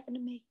didn't happen to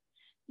me.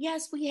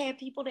 Yes, we had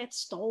people that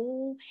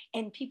stole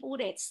and people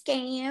that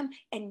scam.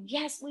 And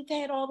yes, we've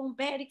had all them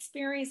bad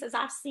experiences.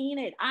 I've seen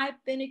it.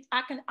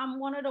 I'm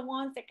one of the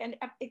ones that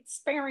have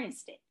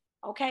experienced it.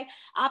 Okay.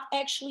 I've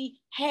actually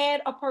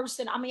had a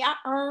person. I mean, I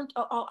earned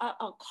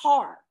a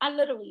car. I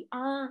literally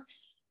earned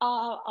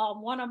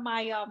one of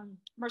my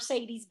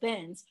Mercedes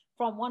Benz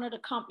from one of the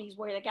companies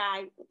where the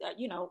guy,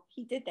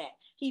 he did that.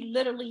 He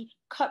literally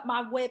cut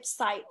my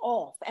website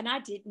off and I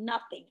did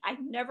nothing. I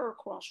never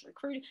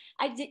cross-recruited.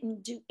 I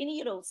didn't do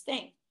any of those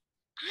things.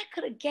 I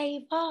could have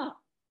gave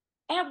up.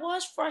 I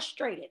was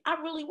frustrated.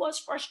 I really was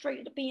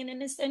frustrated of being in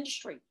this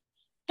industry.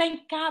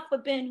 Thank God for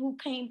Ben, who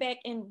came back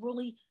and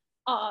really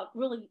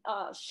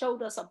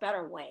showed us a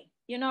better way.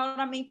 You know what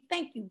I mean?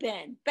 Thank you,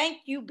 Ben. Thank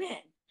you, Ben.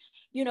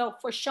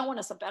 For showing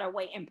us a better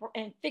way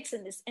and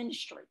fixing this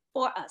industry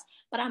for us.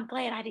 But I'm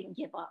glad I didn't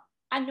give up.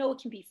 I know it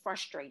can be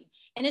frustrating.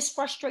 And it's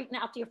frustrating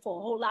out there for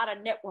a whole lot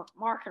of network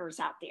marketers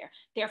out there.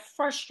 They're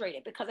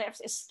frustrated because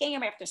it's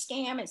scam after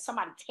scam and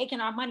somebody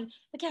taking our money.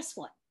 But guess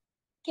what?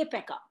 Get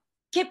back up.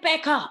 Get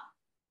back up.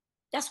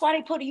 That's why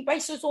they put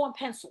erasers on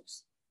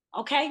pencils.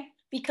 Okay?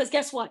 Because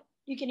guess what?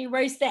 You can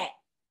erase that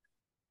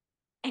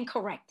and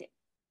correct it.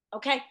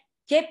 Okay?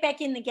 Get back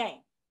in the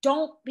game.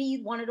 Don't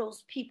be one of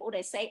those people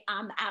that say,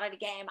 I'm out of the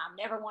game. I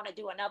never want to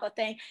do another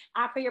thing.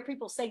 I hear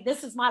people say,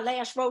 this is my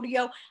last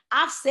rodeo.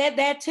 I've said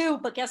that too,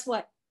 but guess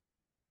what?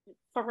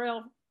 For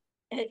real,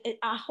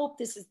 I hope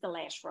this is the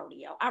last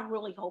rodeo. I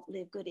really hope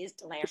LiveGood is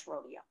the last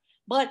rodeo.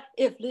 But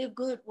if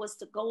LiveGood was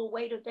to go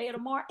away today or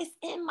tomorrow, it's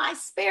in my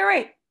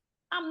spirit.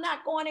 I'm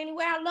not going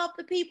anywhere. I love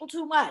the people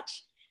too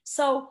much.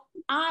 So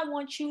I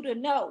want you to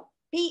know,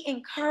 be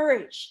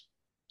encouraged.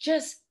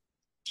 Just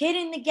get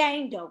in the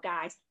game though,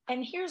 guys.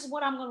 And here's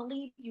what I'm going to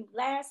leave you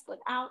last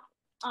without,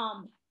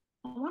 I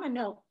want to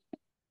know,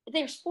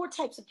 there's 4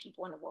 types of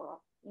people in the world,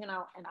 and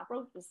I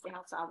wrote this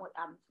down, so I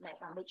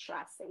make sure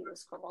I say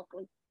this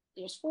correctly.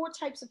 There's 4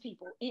 types of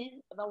people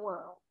in the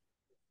world,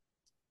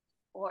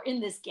 or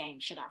in this game,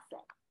 should I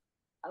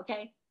say.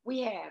 Okay,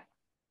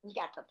 you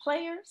got the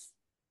players,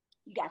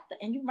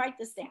 and you write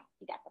this down.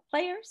 You got the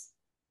players,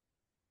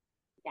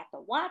 you got the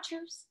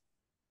watchers.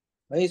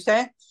 What do you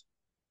say?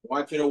 I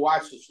want you to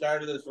watch the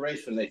start of this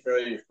race when they show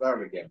you the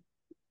start again.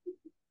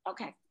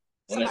 Okay.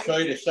 When they show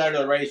you the start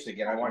of the race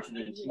again, I want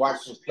you to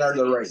watch the start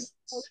of the race.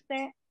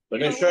 They're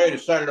going to show you the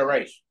start of the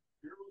race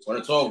when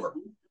it's over.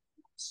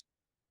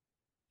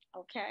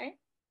 Okay.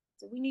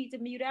 Do we need to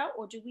mute out,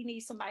 or do we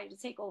need somebody to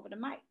take over the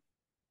mic?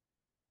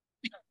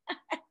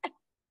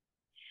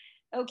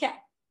 Okay.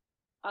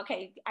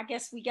 Okay. I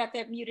guess we got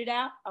that muted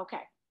out.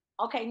 Okay.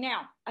 Okay.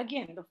 Now,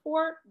 again, the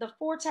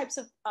four types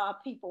of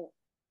people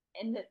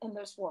in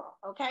this world.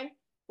 Okay.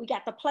 We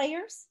got the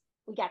players,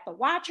 we got the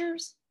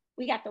watchers,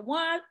 we got the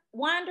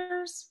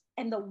wanders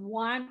and the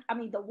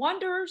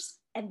wonders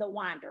and the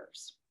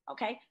wanders.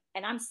 Okay.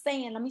 And I'm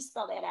saying, let me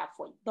spell that out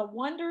for you. The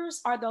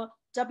wonders are the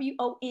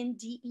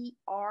WONDERS.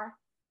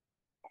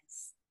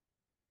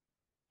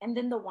 And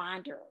then the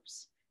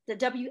wanderers, the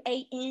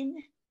WANDERERS.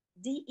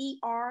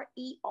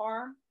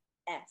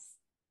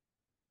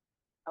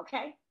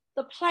 Okay.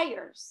 The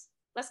players.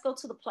 Let's go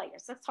to the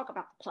players. Let's talk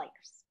about the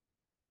players.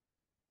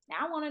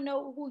 Now I want to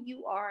know who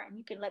you are, and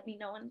you can let me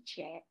know in the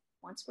chat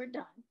once we're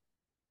done.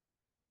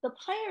 The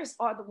players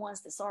are the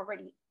ones that's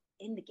already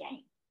in the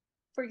game.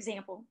 For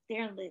example,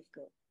 they're in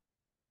LiveGood.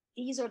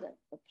 These are the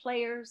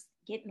players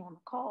getting on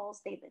the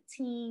calls. They're the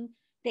team.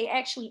 They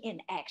actually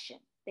in action.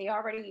 They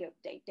already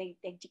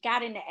they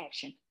got into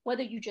action.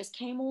 Whether you just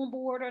came on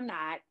board or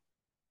not,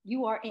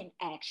 you are in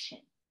action.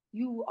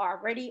 You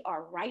already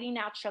are writing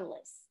out your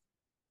list.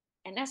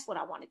 And that's what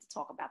I wanted to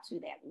talk about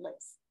too, that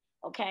list.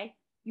 Okay.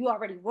 You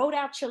already wrote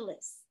out your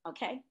list.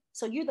 Okay.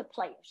 So you're the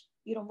players.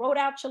 You done wrote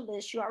out your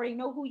list. You already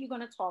know who you're going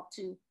to talk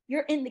to.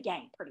 You're in the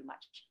game pretty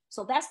much.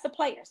 So that's the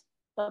players.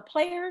 The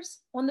players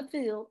on the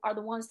field are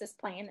the ones that's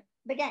playing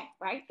the game,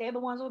 right? They're the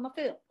ones on the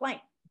field playing.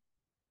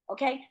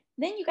 Okay.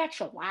 Then you got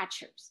your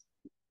watchers.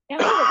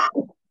 Now,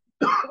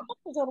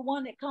 Watchers are the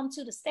ones that come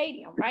to the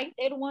stadium, right?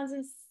 They're the ones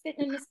that's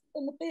sitting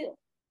in the field.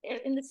 They're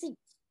in the seats.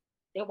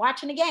 They're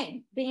watching the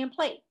game being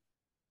played.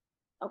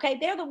 Okay,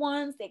 they're the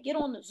ones that get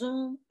on the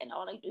Zoom and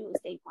all they do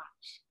is they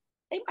watch.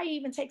 They might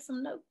even take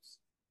some notes.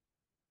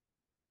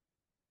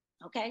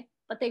 Okay,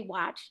 but they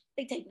watch,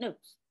 they take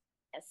notes.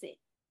 That's it.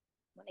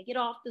 When they get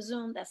off the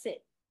Zoom, that's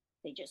it.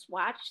 They just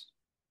watched,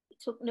 they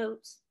took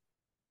notes,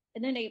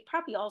 and then they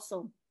probably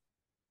also,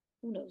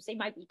 who knows, they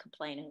might be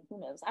complaining, who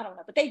knows, I don't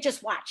know, but they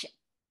just watching.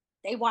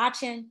 They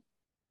watching,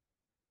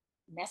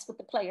 and that's what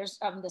the players,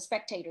 the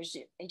spectators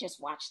do. They just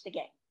watch the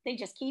game. They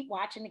just keep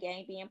watching the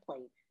game being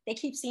played. They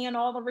keep seeing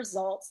all the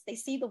results. They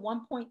see the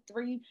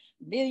 1.3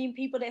 million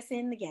people that's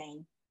in the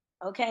game.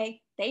 Okay.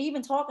 They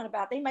even talking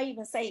about, they may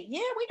even say, yeah,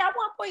 we got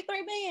 1.3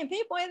 million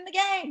people in the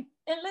game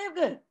and live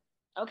good.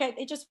 Okay.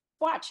 They just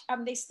watch.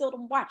 They still the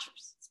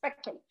watchers,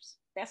 spectators.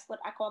 That's what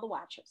I call the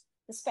watchers,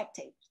 the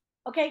spectators.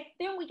 Okay.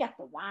 Then we got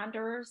the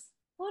wanderers.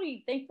 What do you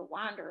think the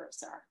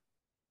wanderers are?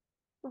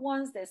 The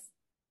ones that's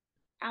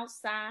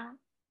outside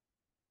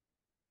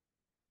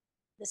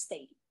the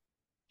stadium.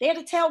 They're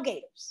the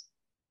tailgaters.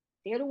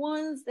 They're the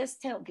ones that's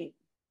tailgating.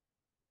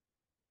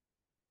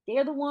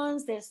 They're the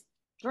ones that's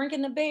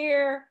drinking the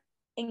beer,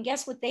 and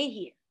guess what they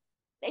hear?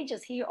 They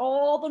just hear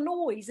all the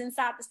noise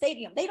inside the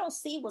stadium. They don't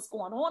see what's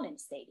going on in the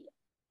stadium.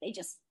 They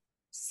just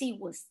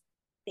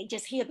they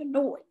just hear the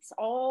noise,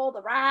 all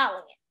the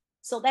rallying.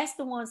 So that's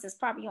the ones that's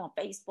probably on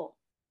Facebook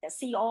that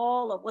see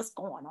all of what's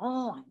going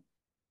on.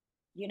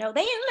 You know,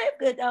 they didn't live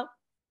good though.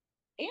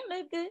 They didn't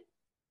live good.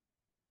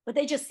 But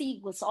they just see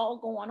what's all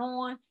going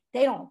on.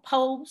 They don't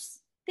post.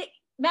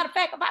 Matter of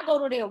fact, if I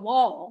go to their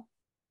wall,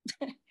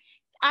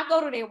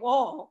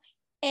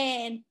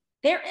 and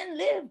they're in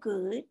Live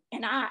Good,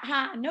 and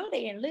I know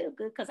they're in Live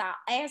Good because I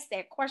asked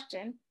that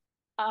question,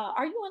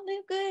 are you in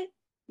Live Good?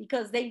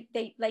 Because they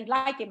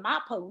like in my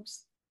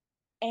post,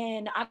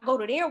 and I go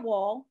to their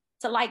wall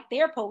to like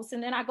their post,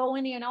 and then I go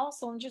in there and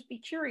also and just be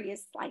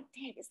curious, like,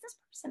 dang, is this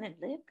person in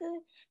Live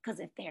Good?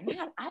 Because if they're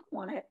not, I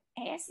want to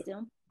ask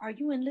them, are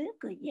you in Live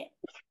Good yet?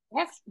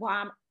 That's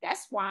why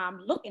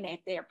I'm looking at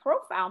their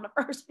profile in the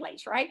first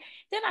place, right?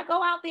 Then I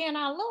go out there and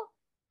I look,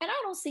 and I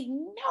don't see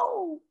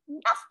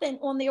nothing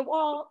on their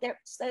wall that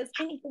says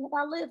anything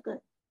about Live Good.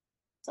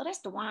 So that's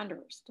the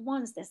wanderers, the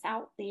ones that's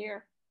out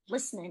there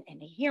listening and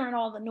they're hearing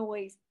all the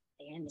noise.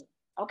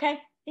 Okay?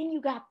 Then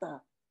you got the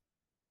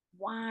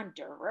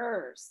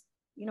wanderers.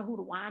 You know who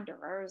the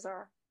wanderers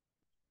are?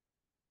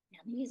 Now,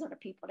 these are the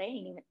people, they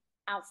ain't even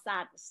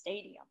outside the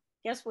stadium.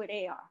 Guess where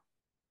they are?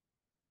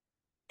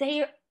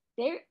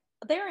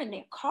 They're in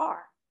their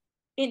car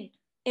in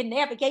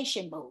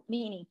navigation mode,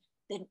 meaning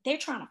that they're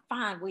trying to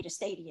find where the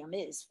stadium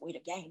is, where the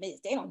game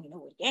is. They don't even know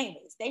where the game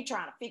is. They're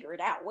trying to figure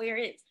it out where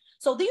it is.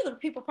 So these are the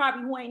people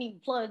probably who ain't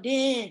even plugged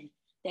in.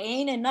 They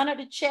ain't in none of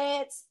the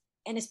chats,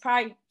 and it's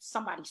probably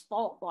somebody's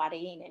fault why they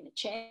ain't in the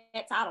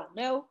chats. I don't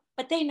know,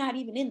 but they not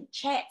even in the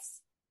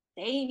chats.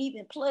 They ain't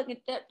even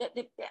plugging.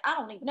 I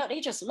don't even know. They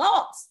just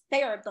lost.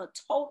 They're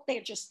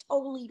just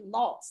totally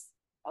lost.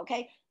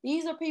 Okay,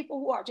 these are people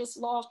who are just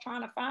lost,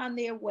 trying to find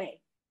their way.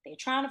 They're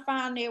trying to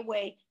find their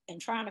way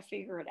and trying to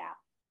figure it out.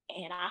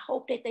 And I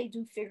hope that they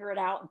do figure it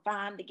out and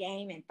find the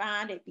game and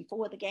find it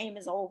before the game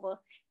is over.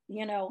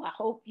 You know, I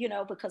hope,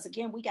 because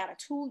again, we got a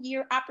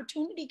 2-year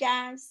opportunity,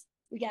 guys.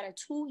 We got a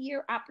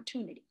 2-year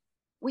opportunity.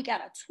 We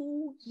got a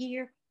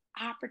 2-year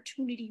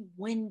opportunity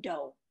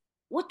window.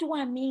 What do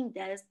I mean,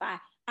 Des, by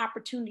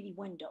opportunity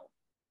window?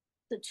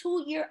 The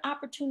 2-year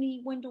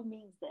opportunity window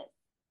means this.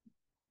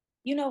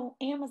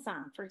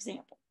 Amazon, for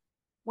example,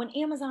 when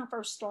Amazon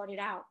first started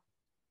out,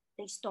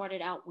 they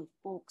started out with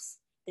books.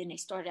 Then they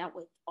started out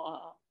with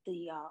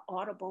the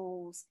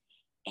Audibles.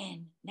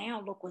 And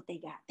now look what they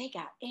got. They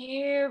got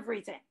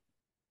everything.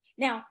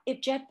 Now,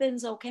 if Jeff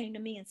Benzo came to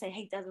me and said,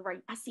 hey,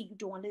 Desiree, I see you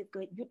doing Live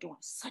Good. You're doing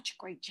such a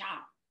great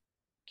job.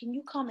 Can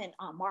you come and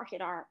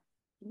market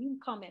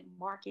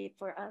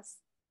for us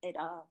at,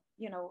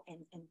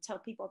 and tell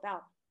people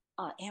about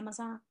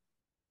Amazon?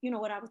 You know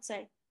what I would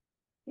say?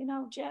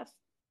 Jeff,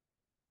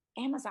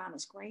 Amazon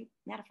is great.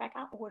 Matter of fact,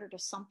 I ordered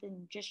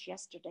something just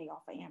yesterday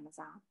off of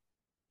Amazon.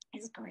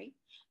 It's great.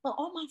 But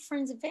all my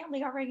friends and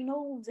family already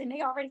knows, and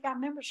they already got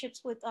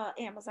memberships with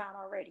Amazon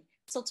already.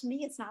 So to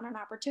me, it's not an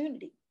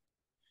opportunity.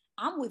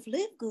 I'm with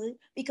Live Good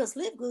because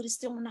Live Good is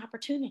still an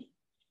opportunity.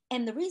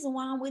 And the reason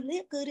why I'm with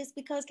Live Good is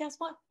because guess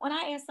what? When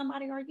I ask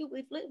somebody, are you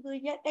with Live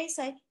Good yet? They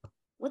say,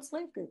 what's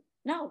Live Good?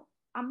 No,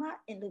 I'm not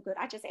in Live Good.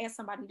 I just asked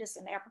somebody this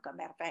in Africa,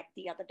 matter of fact,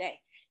 the other day.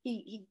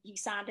 He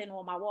signed in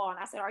on my wall and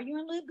I said, are you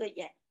in Live Good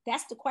yet?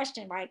 That's the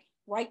question, right?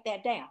 Write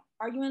that down.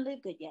 Are you in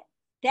Live Good yet?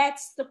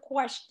 That's the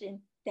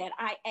question that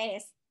I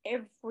ask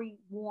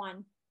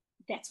everyone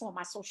that's on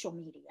my social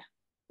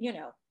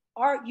media.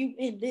 Are you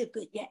in Live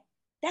Good yet?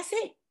 That's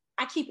it.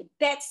 I keep it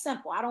that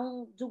simple. I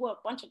don't do a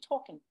bunch of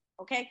talking,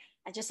 okay?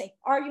 I just say,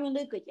 are you in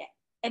Live Good yet?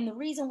 And the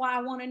reason why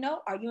I want to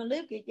know, are you in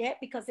Live Good yet?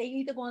 Because they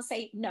either going to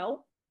say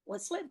no,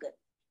 what's Live Good?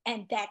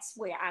 And that's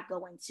where I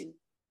go into,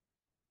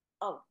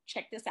 oh,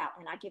 check this out.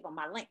 And I give them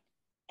my link.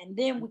 And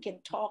then we can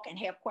talk and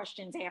have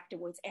questions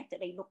afterwards after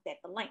they looked at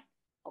the link.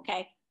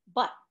 Okay.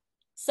 But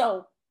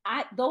so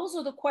those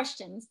are the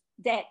questions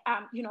that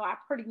I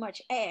pretty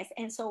much asked.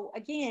 And so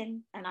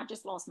again, and I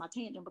just lost my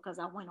tangent because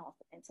I went off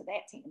into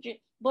that tangent.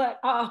 But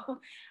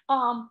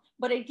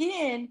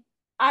again,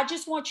 I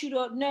just want you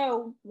to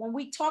know when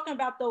we talking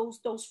about those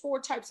 4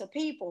 types of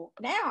people,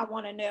 now I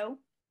want to know,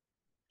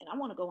 and I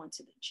want to go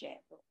into the chat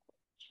real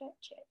quick.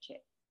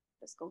 Chat.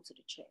 Let's go to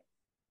the chat.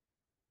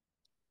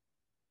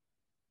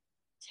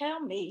 Tell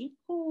me,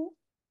 who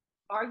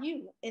are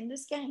you in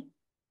this game?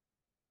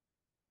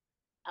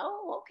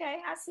 Oh, okay.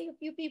 I see a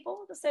few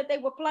people that said they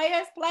were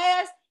players.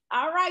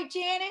 All right,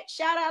 Janet.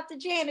 Shout out to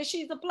Janet.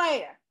 She's a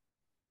player.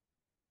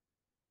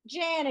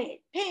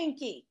 Janet,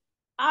 Pinky.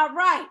 All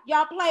right,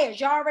 y'all players.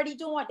 Y'all already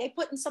doing. They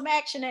putting some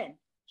action in.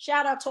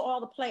 Shout out to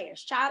all the players.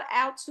 Shout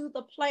out to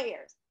the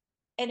players.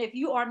 And if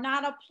you are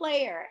not a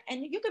player,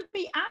 and you can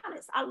be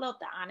honest, I love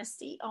the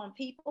honesty on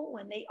people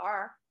when they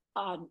are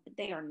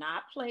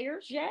not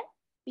players yet,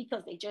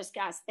 because they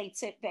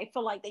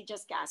feel like they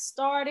just got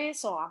started.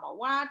 So I'm a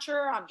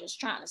watcher. I'm just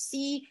trying to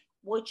see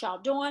what y'all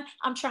doing.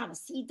 I'm trying to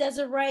see,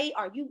 Desiree,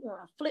 are you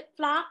going to flip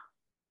flop?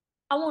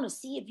 I want to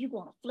see if you're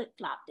going to flip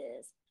flop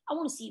this. I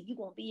want to see if you're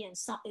going to be in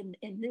something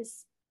in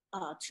this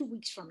 2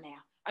 weeks from now.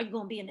 Are you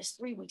going to be in this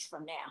 3 weeks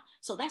from now?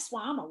 So that's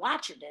why I'm a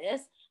watcher,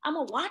 Des. I'm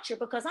a watcher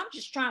because I'm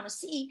just trying to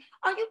see,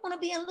 are you going to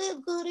be in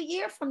LiveGood a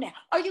year from now?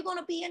 Are you going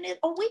to be in it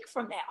a week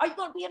from now? Are you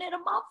going to be in it a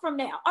month from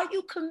now? Are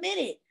you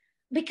committed?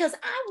 Because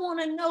I want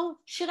to know,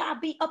 should I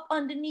be up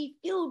underneath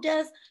you,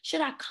 Des?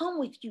 Should I come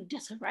with you,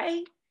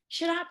 Desiree?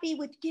 Should I be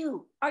with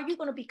you? Are you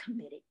going to be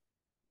committed?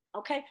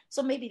 Okay,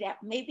 so maybe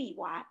that may be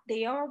why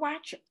they are a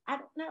watcher. I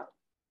don't know.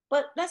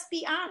 But let's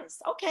be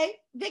honest. Okay,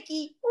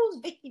 Vicky, who's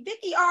Vicky?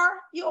 Vicky, are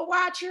you a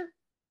watcher?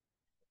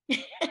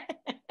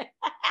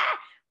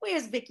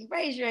 Where's Vicky?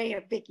 Raise your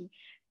hand, Vicky.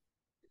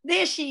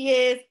 There she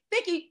is.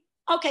 Vicky.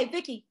 Okay,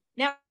 Vicky.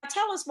 Now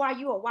tell us why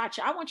you're a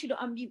watcher. I want you to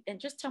unmute and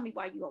just tell me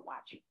why you're a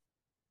watcher.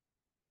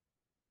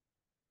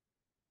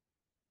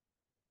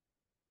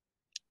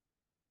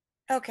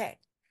 Okay.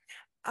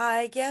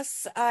 I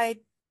guess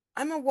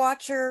I'm a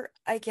watcher,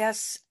 I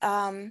guess,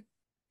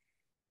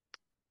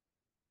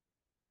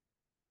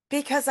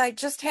 because I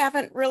just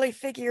haven't really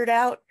figured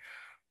out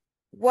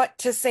what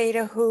to say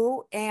to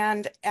who.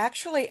 And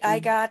actually,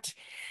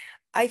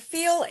 I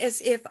feel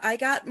as if I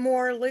got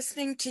more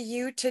listening to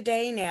you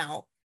today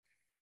now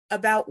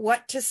about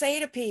what to say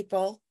to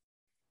people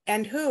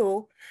and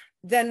who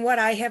than what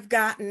I have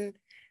gotten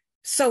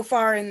so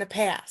far in the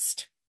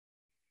past.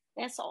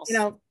 That's awesome. You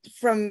know,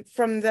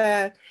 from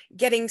the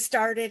getting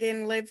started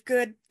in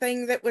LiveGood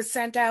thing that was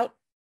sent out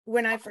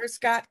when I first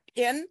got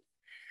in,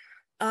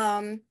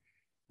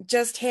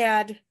 just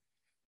had,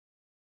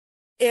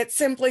 it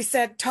simply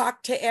said,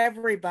 talk to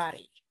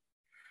everybody.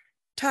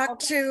 Talk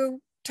to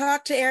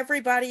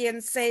everybody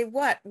and say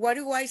what? What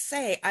do I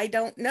say? I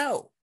don't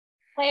know.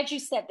 Glad you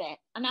said that.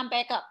 And I'm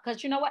back up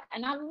because you know what?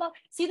 And I love,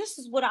 see, this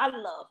is what I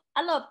love.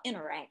 I love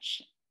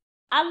interaction.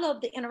 I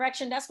love the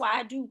interaction. That's why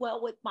I do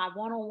well with my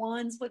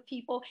one-on-ones with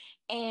people.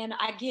 And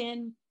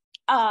again,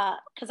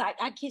 because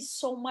I get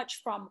so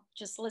much from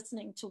just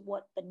listening to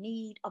what the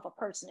need of a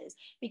person is.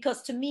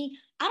 Because to me,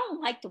 I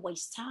don't like to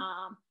waste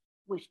time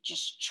with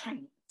just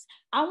trainings.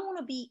 I want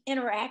to be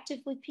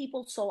interactive with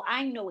people so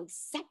I know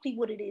exactly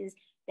what it is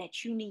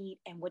that you need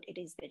and what it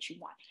is that you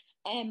want.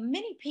 And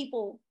many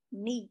people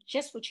need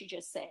just what you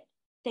just said.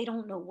 They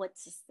don't know what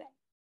to say.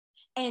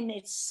 And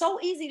it's so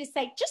easy to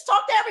say, just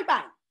talk to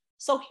everybody.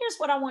 So here's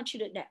what I want you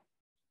to know.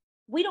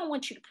 We don't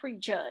want you to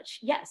prejudge.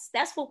 Yes,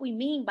 that's what we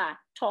mean by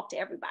talk to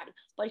everybody.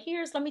 But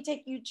let me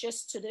take you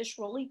just to this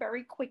really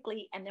very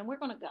quickly, and then we're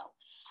going to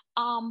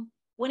go.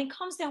 When it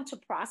comes down to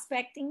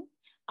prospecting,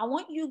 I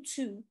want you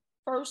to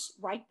first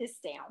write this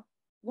down. I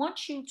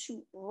want you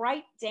to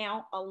write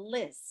down a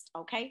list,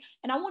 okay?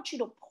 And I want you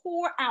to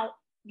pour out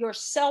your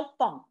cell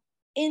phone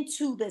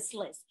into this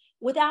list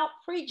without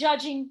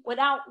prejudging,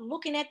 without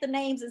looking at the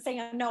names and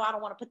saying, no, I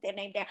don't want to put that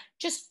name down.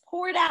 Just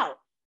pour it out.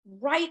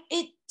 Write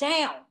it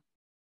down.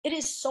 It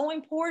is so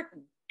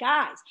important,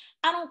 guys.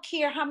 I don't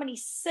care how many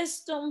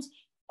systems,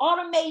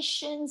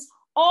 automations,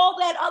 all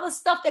that other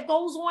stuff that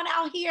goes on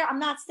out here. I'm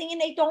not saying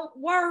they don't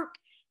work,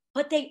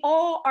 but they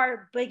all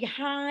are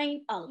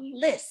behind a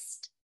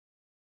list.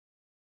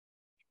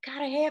 You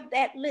gotta have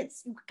that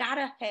list. You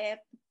gotta have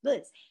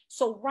this.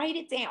 So write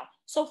it down.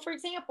 So for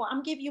example,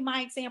 I'm giving you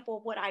my example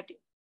of what I do.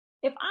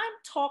 If I'm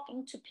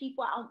talking to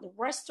people out in the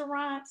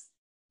restaurants,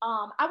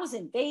 I was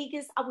in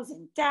Vegas, I was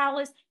in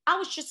Dallas, I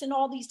was just in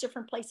all these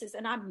different places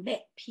and I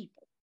met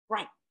people,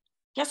 right?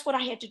 Guess what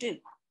I had to do?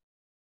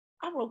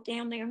 I wrote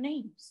down their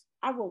names.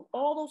 I wrote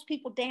all those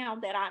people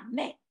down that I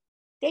met.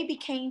 They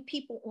became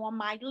people on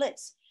my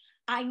list.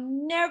 I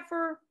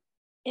never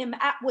am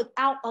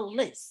without a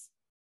list.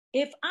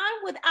 If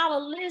I'm without a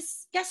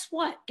list, guess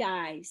what,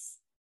 guys?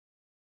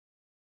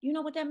 You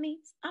know what that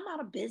means? I'm out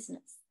of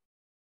business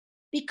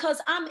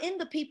because I'm in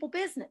the people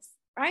business,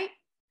 right?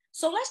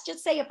 So let's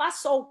just say if I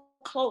sold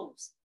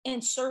clothes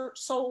and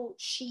sold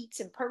sheets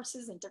and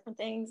purses and different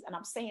things, and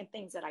I'm saying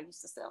things that I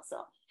used to sell.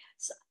 So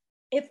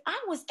If I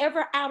was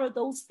ever out of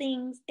those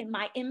things in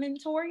my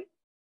inventory,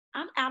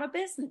 I'm out of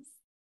business.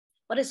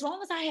 But as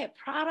long as I had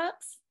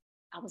products,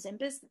 I was in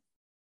business.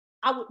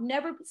 I would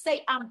never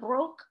say I'm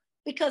broke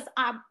because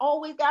I've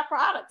always got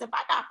products. If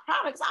I got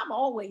products, I'm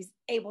always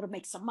able to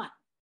make some money.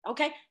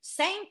 Okay.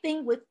 Same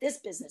thing with this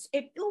business.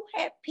 If you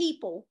have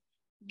people,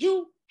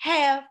 you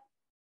have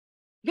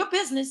your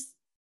business,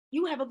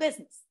 you have a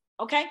business.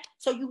 Okay.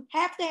 So you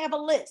have to have a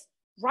list.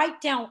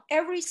 Write down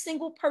every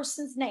single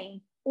person's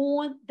name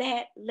on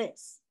that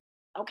list.